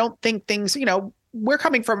situations. And I don't think things, we're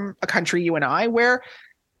coming from a country, you and I, where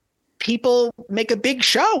people make a big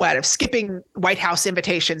show out of skipping White House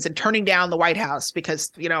invitations and turning down the White House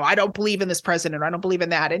because, I don't believe in this president, or I don't believe in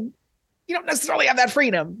that. And you don't necessarily have that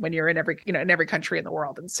freedom when you're in every country in the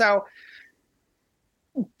world. And so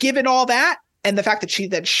given all that, and the fact that she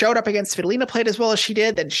then showed up against Svitolina, played as well as she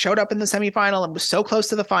did, then showed up in the semifinal and was so close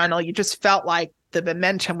to the final, you just felt like the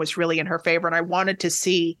momentum was really in her favor. And I wanted to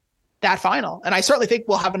see that final. And I certainly think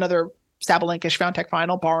we'll have another Sabalenka-Swiatek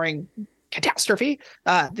final, barring catastrophe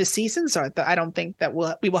this season. So I don't think that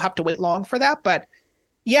we will have to wait long for that. But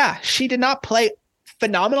yeah, she did not play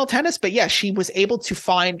phenomenal tennis, but yeah, she was able to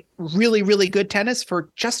find really, really good tennis for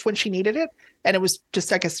just when she needed it. And it was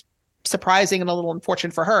just, I guess, surprising and a little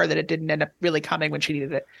unfortunate for her that it didn't end up really coming when she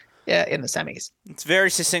needed it in the semis. It's very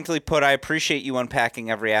succinctly put. I appreciate you unpacking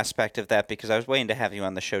every aspect of that, because I was waiting to have you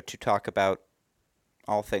on the show to talk about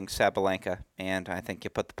all things Sabalenka, and I think you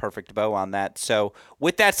put the perfect bow on that. So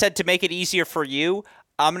with that said, to make it easier for you,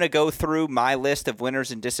 I'm going to go through my list of winners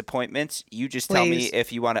and disappointments. You just tell me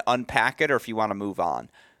if you want to unpack it or if you want to move on.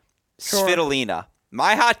 Sure. Svitolina.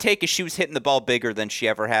 My hot take is she was hitting the ball bigger than she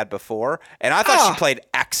ever had before, and I thought she played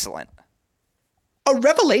excellent. A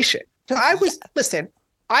revelation. So listen,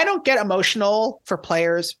 I don't get emotional for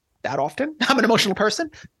players that often. I'm an emotional person,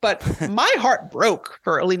 but my heart broke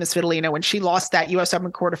for Alina Svitolina when she lost that U.S.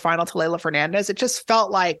 Open quarterfinal to Leylah Fernandez. It just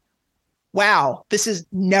felt like, wow, this is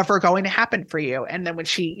never going to happen for you. And then when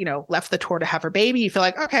she, left the tour to have her baby, you feel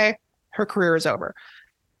like, okay, her career is over.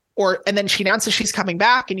 And then she announces she's coming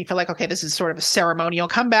back, and you feel like, okay, this is sort of a ceremonial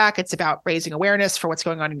comeback. It's about raising awareness for what's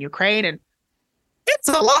going on in Ukraine. And It's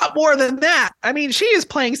a lot more than that. I mean, she is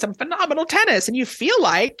playing some phenomenal tennis, and you feel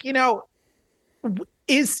like,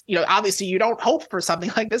 obviously you don't hope for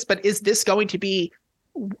something like this, but is this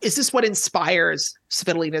what inspires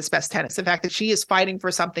Svitolina's best tennis? The fact that she is fighting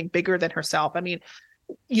for something bigger than herself. I mean,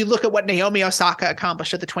 you look at what Naomi Osaka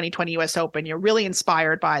accomplished at the 2020 US Open, you're really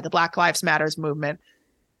inspired by the Black Lives Matters movement.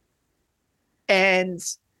 And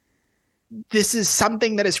this is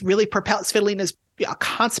something that has really propelled. Svitolina's a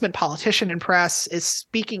consummate politician in press, is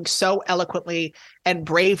speaking so eloquently and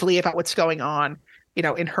bravely about what's going on,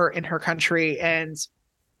 in her country. And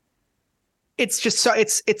it's just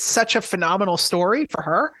it's such a phenomenal story for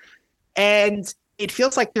her. And it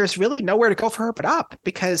feels like there's really nowhere to go for her but up,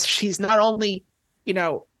 because she's not only,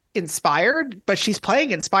 inspired, but she's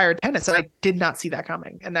playing inspired tennis. And I did not see that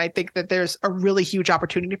coming. And I think that there's a really huge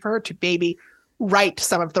opportunity for her to maybe right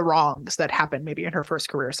some of the wrongs that happened maybe in her first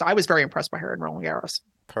career. So I was very impressed by her in Roland Garros.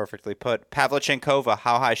 Perfectly put. Pavlyuchenkova,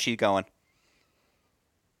 how high is she going?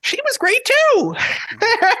 She was great too.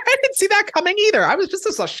 I didn't see that coming either. This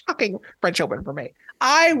is a shocking French Open for me.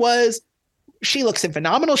 She looks in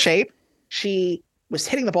phenomenal shape. She was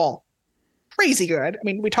hitting the ball crazy good. I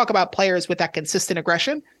mean, we talk about players with that consistent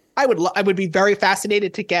aggression. I would be very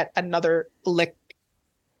fascinated to get another lick.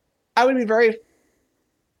 I would be very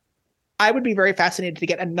fascinated to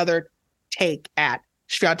get another take at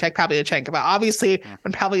Swiatek Pavlyuchenkova. Obviously,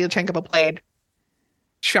 when Pavlyuchenkova played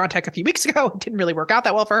Swiatek a few weeks ago, it didn't really work out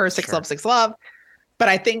that well for her. 6-love, 6-love. But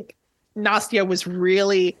I think Nastia was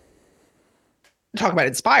really, talk about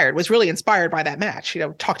inspired, was really inspired by that match.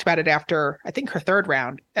 Talked about it after, I think, her third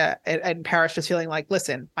round in Paris, just feeling like,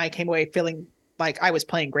 listen, I came away feeling like I was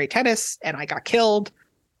playing great tennis and I got killed.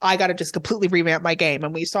 I got to just completely revamp my game.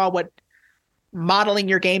 And we saw what modeling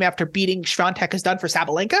your game after beating Swiatek has done for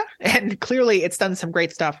Sabalenka. And clearly it's done some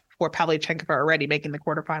great stuff for Pavlyuchenkova already, making the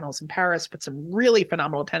quarterfinals in Paris with some really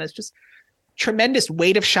phenomenal tennis, just tremendous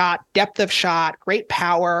weight of shot, depth of shot, great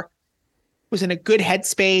power, was in a good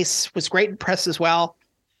headspace, was great in press as well.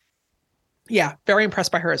 Yeah, very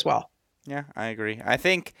impressed by her as well. Yeah, I agree. I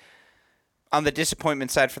think on the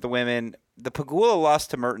disappointment side for the women, the Pegula loss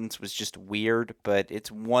to Mertens was just weird, but it's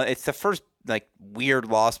the first weird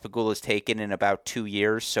loss Pegula's taken in about 2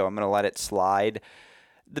 years, so I'm going to let it slide.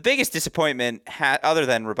 The biggest disappointment, other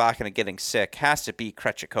than Rybakina getting sick, has to be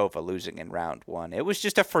Krejcikova losing in round one. It was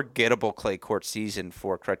just a forgettable clay court season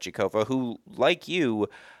for Krejcikova, who, like you,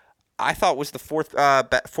 I thought was the fourth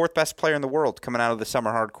best player in the world coming out of the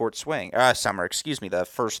the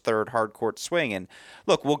first third hard court swing. And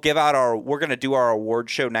look, we're going to do our award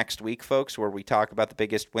show next week, folks, where we talk about the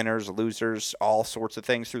biggest winners, losers, all sorts of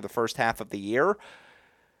things through the first half of the year.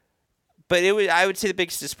 But I would say the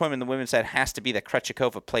biggest disappointment on the women's side has to be that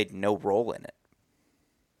Krejcikova played no role in it.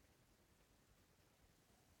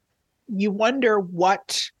 You wonder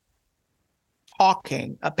what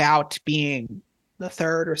talking about being the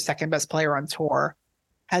third or second best player on tour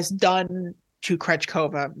has done to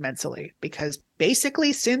Krejcikova mentally, because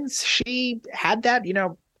basically since she had that,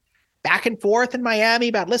 back and forth in Miami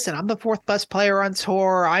about, listen, I'm the fourth best player on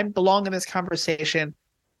tour, I belong in this conversation,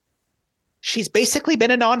 she's basically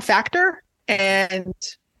been a non-factor. And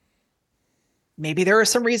maybe there are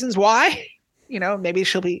some reasons why, maybe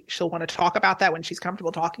she'll want to talk about that when she's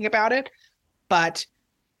comfortable talking about it. But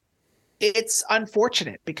it's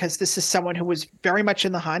unfortunate, because this is someone who was very much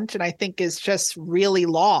in the hunt and I think is just really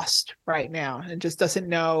lost right now and just doesn't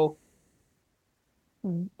know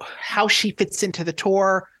how she fits into the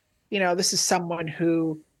tour. This is someone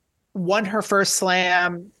who won her first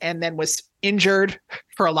slam and then was injured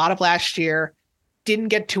for a lot of last year, didn't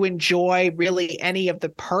get to enjoy really any of the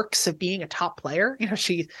perks of being a top player.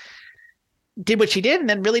 She did what she did and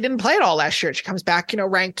then really didn't play at all last year. She comes back,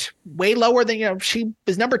 ranked way lower than, she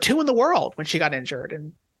was number 2 in the world when she got injured,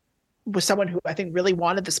 and was someone who I think really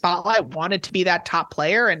wanted the spotlight, wanted to be that top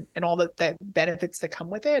player and all the benefits that come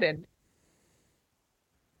with it, and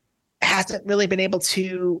hasn't really been able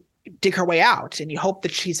to dig her way out. And you hope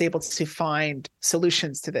that she's able to find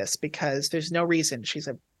solutions to this, because there's no reason. She's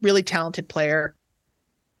a really talented player.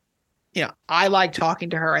 I like talking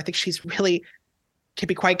to her. I think she's really can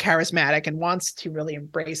be quite charismatic and wants to really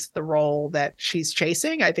embrace the role that she's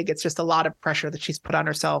chasing. I think it's just a lot of pressure that she's put on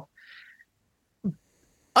herself,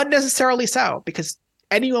 unnecessarily so, because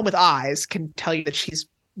anyone with eyes can tell you that she's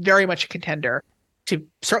very much a contender to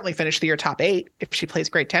certainly finish the year top 8 if she plays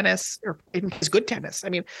great tennis or even plays good tennis. I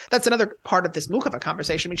mean, that's anotess part of this Muchova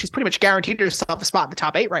conversation. I mean, she's pretty much guaranteed herself a spot in the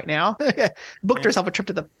top 8 right now. Booked herself a trip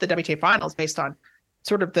to the WTA finals based on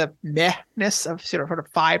sort of the meh-ness of sort of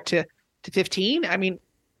 5 to 15. I mean,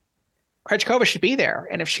 Krejcikova should be there.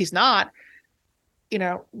 And if she's not,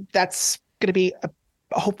 that's going to be a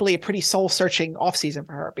hopefully a pretty soul-searching offseason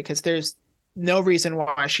for her, because there's no reason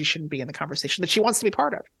why she shouldn't be in the conversation that she wants to be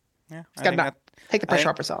part of. Yeah, She's got to take the pressure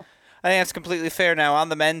off herself. I think that's completely fair. Now, on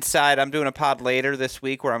the men's side, I'm doing a pod later this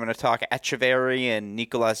week where I'm going to talk Echeverry and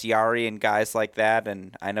Nicolas Yari and guys like that.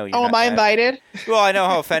 And I know you're am I invited? Well, I know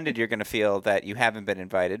how offended you're going to feel that you haven't been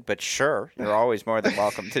invited, but sure, you're always more than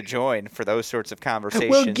welcome to join for those sorts of conversations.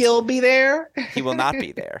 Will Gil be there? He will not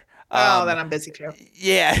be there. Then I'm busy too.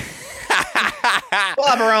 Yeah. We'll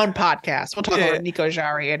have our own podcast. We'll talk about Nico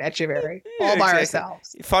Jari and Echeverry all by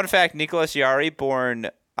ourselves. Fun fact, Nicolas Jari, born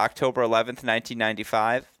October 11th,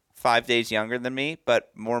 1995, 5 days younger than me,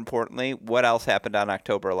 but more importantly, what else happened on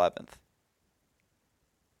October 11th?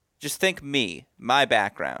 Just think me, my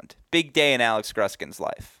background. Big day in Alex Gruskin's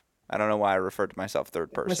life. I don't know why I referred to myself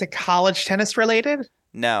third person. Was it college tennis related?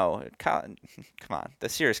 No. Come on. The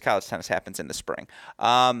serious college tennis happens in the spring.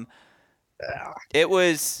 It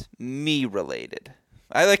was me related.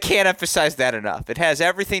 I can't emphasize that enough. It has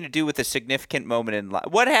everything to do with a significant moment in life.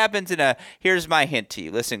 What happens here's my hint to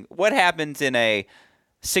you. Listen, what happens in a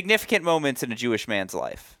significant moments in a Jewish man's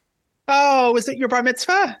life? Oh, was it your bar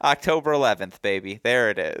mitzvah? October 11th, baby. There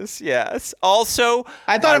it is. Yes. Also,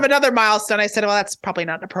 I thought of another milestone. I said, well, that's probably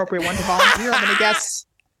not an appropriate one to volunteer. I'm going to guess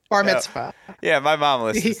bar mitzvah. Yeah, my mom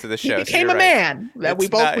listens to the show. He became a man. We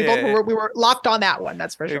were locked on that one.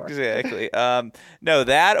 That's for sure. Exactly. No,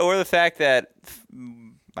 that or the fact that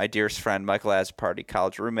my dearest friend, Michael Azzopardi,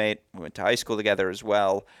 college roommate, we went to high school together as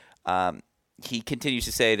well. He continues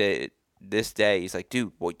to say to this day, he's like,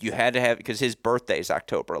 dude, well, you had to have, because his birthday is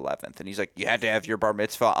October 11th. And he's like, you had to have your bar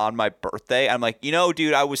mitzvah on my birthday. I'm like,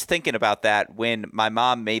 dude, I was thinking about that when my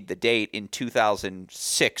mom made the date in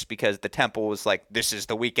 2006, because the temple was like, this is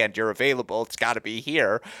the weekend you're available. It's got to be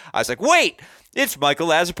here. I was like, wait, it's Michael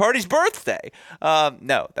Azzopardi's birthday.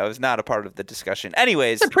 No, that was not a part of the discussion.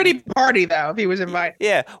 Anyways. It's a pretty party, though, if he was invited.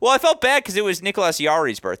 Yeah. Well, I felt bad because it was Nicolas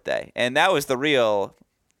Yari's birthday. And that was the real,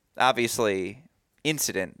 obviously,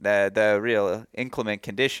 incident, the real inclement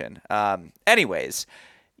condition. Anyways,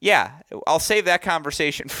 yeah, I'll save that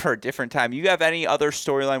conversation for a different time. You have any other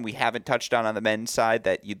storyline we haven't touched on the men's side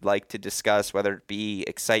that you'd like to discuss, whether it be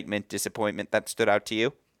excitement, disappointment, that stood out to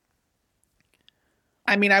you?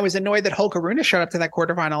 I mean, I was annoyed that Holger Rune showed up to that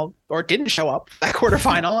quarterfinal, or didn't show up to that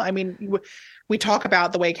quarterfinal. I mean, we talk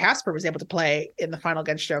about the way Casper was able to play in the final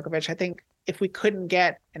against Djokovic. I think if we couldn't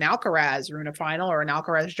get an Alcaraz Rune final or an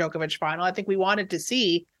Alcaraz Djokovic final, I think we wanted to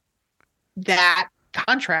see that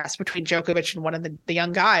contrast between Djokovic and one of the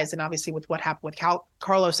young guys. And obviously with what happened with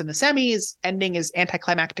Carlos in the semis, ending as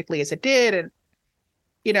anticlimactically as it did. And,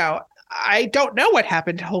 I don't know what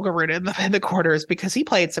happened to Holger Rune in the quarters, because he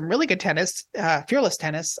played some really good tennis, fearless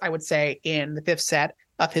tennis, I would say, in the fifth set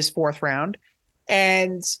of his fourth round,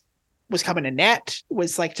 and was coming to net,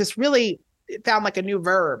 was like just really found like a new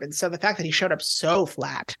verb. And so the fact that he showed up so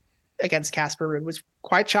flat against Casper Ruud was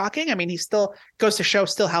quite shocking. I mean, he still goes to show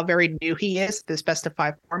still how very new he is, this best of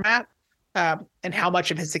five format, and how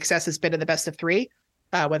much of his success has been in the best of three,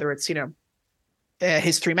 whether it's,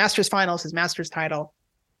 his three Masters finals, his Masters title.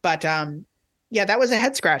 But yeah, that was a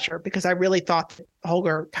head scratcher, because I really thought that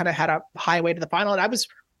Holger kind of had a highway to the final. And I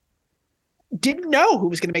didn't know who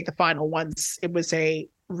was going to make the final once it was a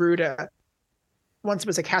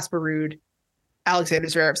Casper Ruud, Alexander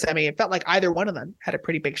Zverev semi. It felt like either one of them had a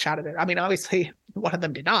pretty big shot at it. I mean, obviously one of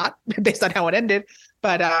them did not, based on how it ended.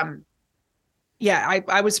 But yeah,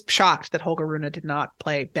 I was shocked that Holger Rune did not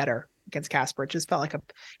play better against Casper. It just felt like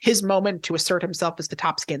his moment to assert himself as the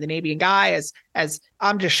top Scandinavian guy. As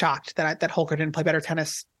I'm just shocked that Holger didn't play better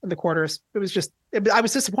tennis in the quarters. I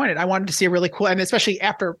was disappointed. I wanted to see a really cool, and especially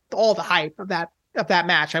after all the hype of that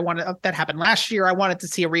match, that happened last year. I wanted to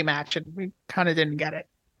see a rematch, and we kind of didn't get it.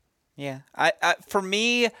 Yeah, for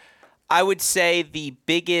me, I would say the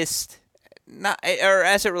biggest, or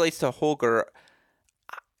as it relates to Holger,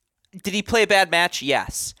 did he play a bad match?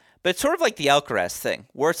 Yes. But it's sort of like the Alcaraz thing,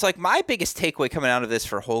 where it's like my biggest takeaway coming out of this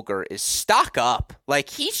for Holger is stock up. Like,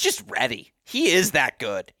 he's just ready. He is that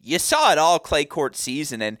good. You saw it all clay court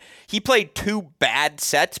season, and he played two bad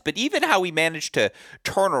sets, but even how he managed to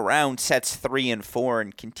turn around sets 3 and 4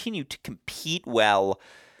 and continue to compete well.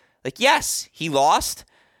 Like, yes, he lost,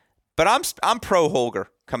 but I'm pro Holger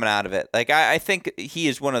coming out of it. Like, I think he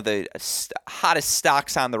is one of the hottest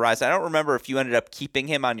stocks on the rise. I don't remember if you ended up keeping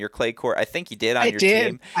him on your clay court. I think you did on your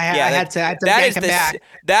team. I had to bank him back.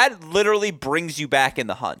 That literally brings you back in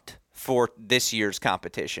the hunt for this year's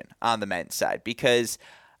competition on the men's side, because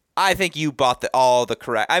I think you bought all the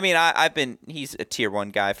correct. I mean, he's a tier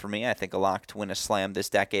 1 guy for me. I think a lock to win a slam this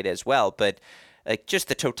decade as well. But like just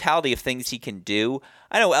the totality of things he can do.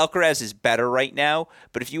 I know Alcaraz is better right now,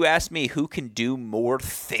 but if you ask me who can do more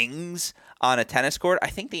things on a tennis court, I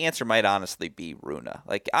think the answer might honestly be Rune.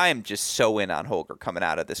 Like, I am just so in on Holger coming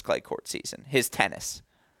out of this clay court season. His tennis.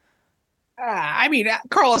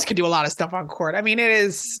 Carlos can do a lot of stuff on court. I mean,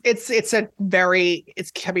 it's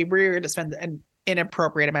can be weird to spend an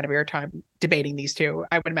inappropriate amount of airtime debating these two.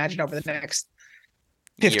 I would imagine over the next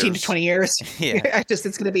 15 to 20 years. Yeah.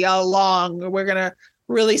 It's going to be we're going to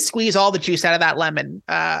really squeeze all the juice out of that lemon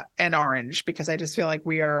and orange, because I just feel like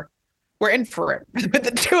we're in for it. But the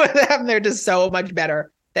two of them, they're just so much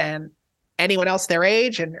better than anyone else their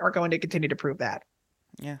age and are going to continue to prove that.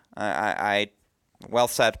 Yeah, I well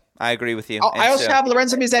said. I agree with you. I also have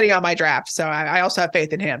Lorenzo Musetti on my draft, so I also have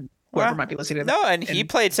faith in him. Whoever might be listening to this. No, and he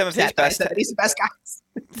played some of his best. He's the best guy.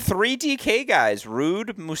 3 DK guys,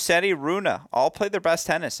 Ruud, Musetti, Rune, all played their best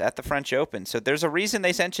tennis at the French Open. So there's a reason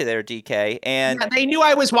they sent you there, DK. And they knew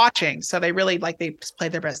I was watching, so they really they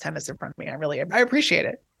played their best tennis in front of me. I appreciate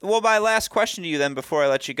it. Well, my last question to you then before I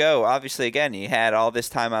let you go, obviously, again, you had all this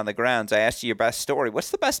time on the grounds. I asked you your best story.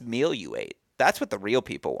 What's the best meal you ate? That's what the real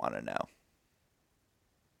people want to know.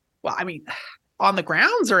 Well, I mean, on the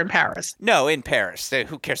grounds or in Paris? No, in Paris.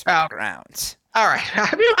 Who cares about the grounds? All right.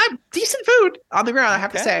 I mean, I'm decent food on the ground, I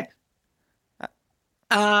have to say.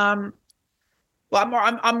 Well,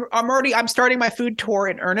 I'm starting my food tour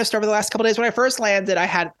in earnest over the last couple of days. When I first landed, I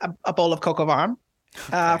had a bowl of coq au vin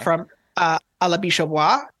from à la Biche au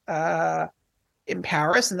Bois in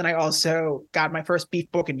Paris, and then I also got my first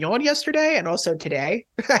beef bourguignon yesterday, and also today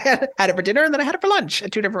I had it for dinner, and then I had it for lunch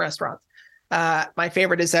at 2 different restaurants. My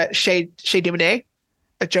favorite is at Chez Dumainet,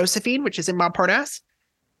 at Josephine, which is in Montparnasse.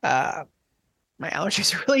 My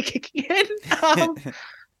allergies are really kicking in.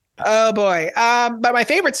 Oh boy. But my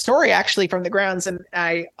favorite story actually from the grounds, and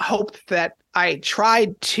I hope that I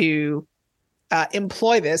tried to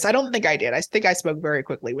employ this. I don't think I did. I think I spoke very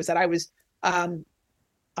quickly. Was that I don't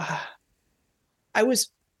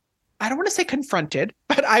want to say confronted,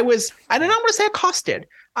 but I don't want to say accosted.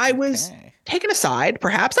 I was taken aside,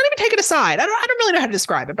 perhaps. Not even taken aside. I don't really know how to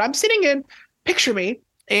describe it, but I'm sitting in, picture me,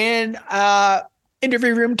 in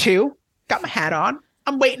interview room 2, got my hat on.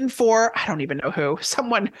 I'm waiting for, I don't even know who,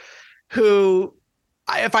 someone who,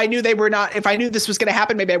 if I knew this was going to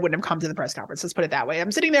happen, maybe I wouldn't have come to the press conference. Let's put it that way.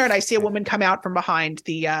 I'm sitting there and I see a woman come out from behind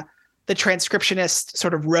the transcriptionist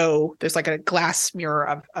sort of row. There's like a glass mirror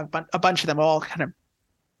of a bunch of them all kind of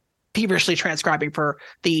feverishly transcribing for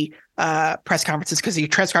the press conferences, because you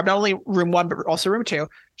transcribe not only room 1 but also room 2.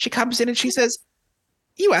 She comes in and she says,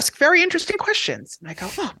 "You ask very interesting questions." And I go,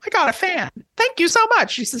 "Oh my God, a fan. Thank you so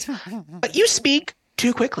much." She says, "But you speak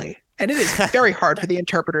too quickly, and it is very hard for the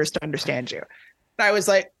interpreters to understand you." And I was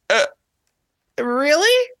like,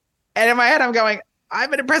 really? And in my head, I'm going, I've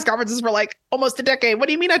been in press conferences for like almost a decade. What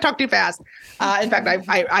do you mean I talk too fast? In fact,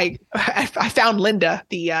 I found Linda,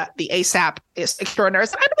 the ASAP extraordinaire. I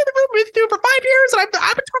said, "I've been in the room with you for 5 years, and I've been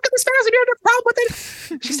talking this fast, and you have no problem with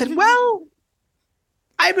it." She said, "Well,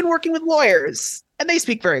 I've been working with lawyers, and they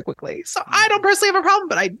speak very quickly. So I don't personally have a problem,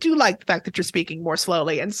 but I do like the fact that you're speaking more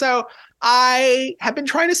slowly." And so I have been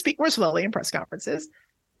trying to speak more slowly in press conferences,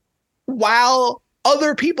 while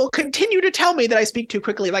other people continue to tell me that I speak too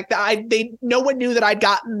quickly. Like no one knew that I'd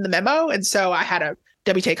gotten the memo. And so I had a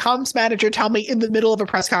WTA comms manager tell me in the middle of a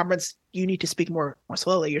press conference, "You need to speak more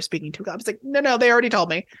slowly. You're speaking too." I was like, no, they already told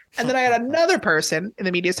me. And then I had another person in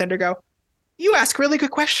the media center go, "You ask really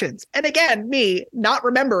good questions." And again, me not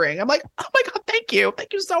remembering, I'm like, "Oh my God, thank you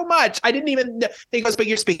so much." I didn't even, he goes, "But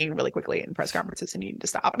you're speaking really quickly in press conferences and you need to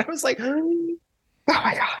stop." And I was like, oh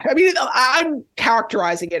my God. I mean, I'm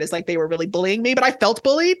characterizing it as like they were really bullying me, but I felt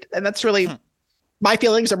bullied. And that's really, my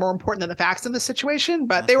feelings are more important than the facts in this situation.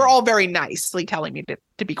 But they were all very nicely telling me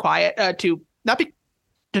to be quiet, to not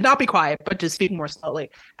be quiet, but to speak more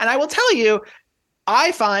slowly. And I will tell you,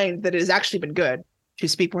 I find that it has actually been good to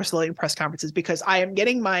speak more slowly in press conferences, because I am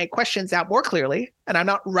getting my questions out more clearly and I'm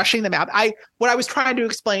not rushing them out. What I was trying to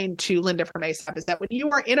explain to Linda from ASAP is that when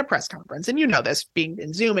you are in a press conference, and you know this being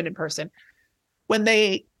in Zoom and in person, when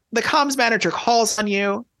the comms manager calls on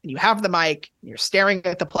you and you have the mic, and you're staring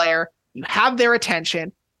at the player, you have their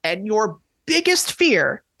attention, and your biggest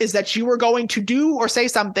fear is that you are going to do or say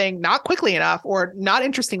something not quickly enough or not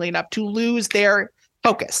interestingly enough to lose their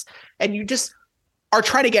focus. And you just are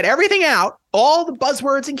trying to get everything out, all the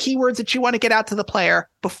buzzwords and keywords that you want to get out to the player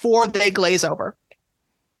before they glaze over.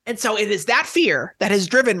 And so it is that fear that has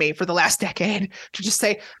driven me for the last decade to just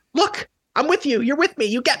say, "Look, I'm with you. You're with me.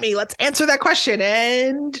 You get me. Let's answer that question."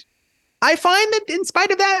 And I find that in spite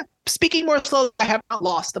of that, speaking more slowly, I have not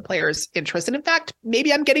lost the player's interest. And in fact,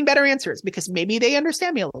 maybe I'm getting better answers because maybe they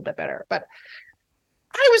understand me a little bit better. But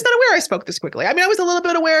I was not aware I spoke this quickly. I mean, I was a little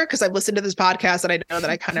bit aware because I've listened to this podcast and I know that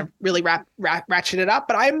I kind of really ratchet it up,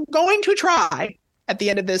 but I'm going to try at the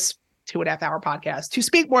end of this 2.5 hour podcast to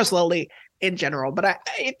speak more slowly in general. But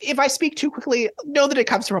if I speak too quickly, know that it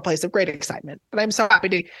comes from a place of great excitement. But I'm so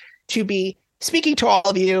happy to be speaking to all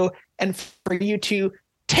of you and for you to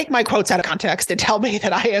take my quotes out of context and tell me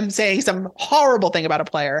that I am saying some horrible thing about a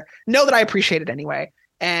player. Know that I appreciate it anyway.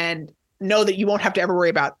 And know that you won't have to ever worry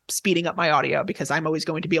about speeding up my audio because I'm always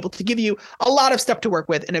going to be able to give you a lot of stuff to work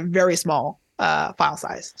with in a very small file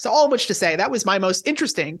size. So all of which to say, that was my most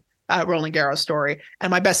interesting Roland Garros story.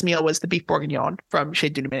 And my best meal was the beef bourguignon from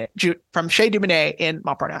Chez Duminet in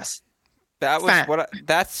Montparnasse.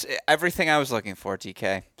 That's everything I was looking for,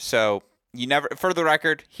 DK. So you never, for the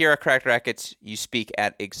record, here at Cracked Rackets, you speak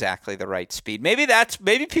at exactly the right speed. Maybe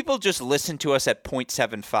people just listen to us at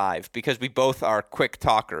 0.75 because we both are quick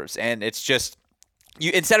talkers, and it's just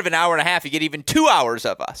you instead of an hour and a half, you get even 2 hours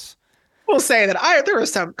of us. We'll say that there are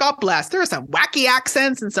some wacky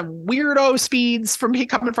accents and some weirdo speeds from me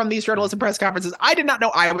coming from these journalism press conferences. I did not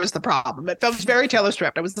know I was the problem. It felt very Taylor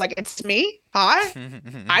Swift. I was like, it's me? Hi?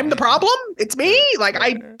 I'm the problem? It's me? Like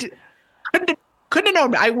couldn't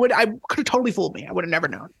have known. I could have totally fooled me. I would have never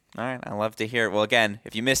known. All right. I love to hear it. Well, again,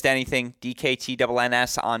 if you missed anything,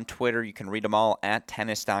 DKTNNS on Twitter. You can read them all at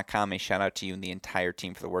tennis.com. A shout out to you and the entire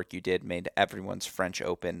team for the work you did. Made everyone's French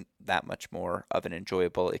Open that much more of an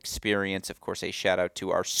enjoyable experience. Of course, a shout out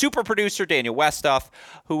to our super producer, Daniel Westoff,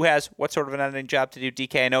 who has what sort of an editing job to do,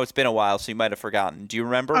 DK? I know it's been a while, so you might have forgotten. Do you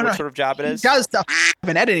remember what sort of job it is? He does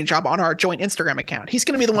an editing job on our joint Instagram account. He's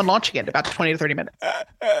going to be the one launching it in about 20 to 30 minutes.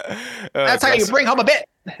 That's how you bring home a bit.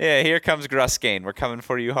 Yeah, here comes Kane. We're coming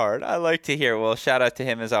for you hard. I like to hear. Well, shout out to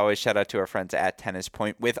him as always. Shout out to our friends at Tennis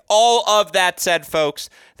Point. With all of that said, folks,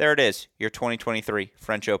 there it is. Your 2023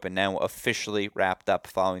 French Open now officially wrapped up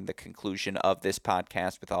following the conclusion of this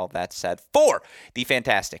podcast. With all of that said, for the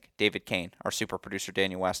fantastic David Kane, our super producer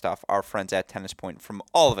Daniel Westoff, our friends at Tennis Point, from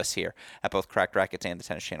all of us here at both Cracked Rackets and the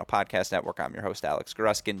Tennis Channel Podcast Network, I'm your host, Alex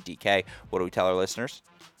Gruskin. DK, what do we tell our listeners?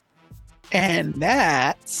 And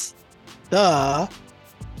that's the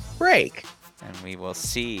break. And we will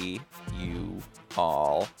see you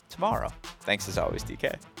all tomorrow. Thanks as always,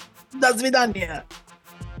 DK. До свидания.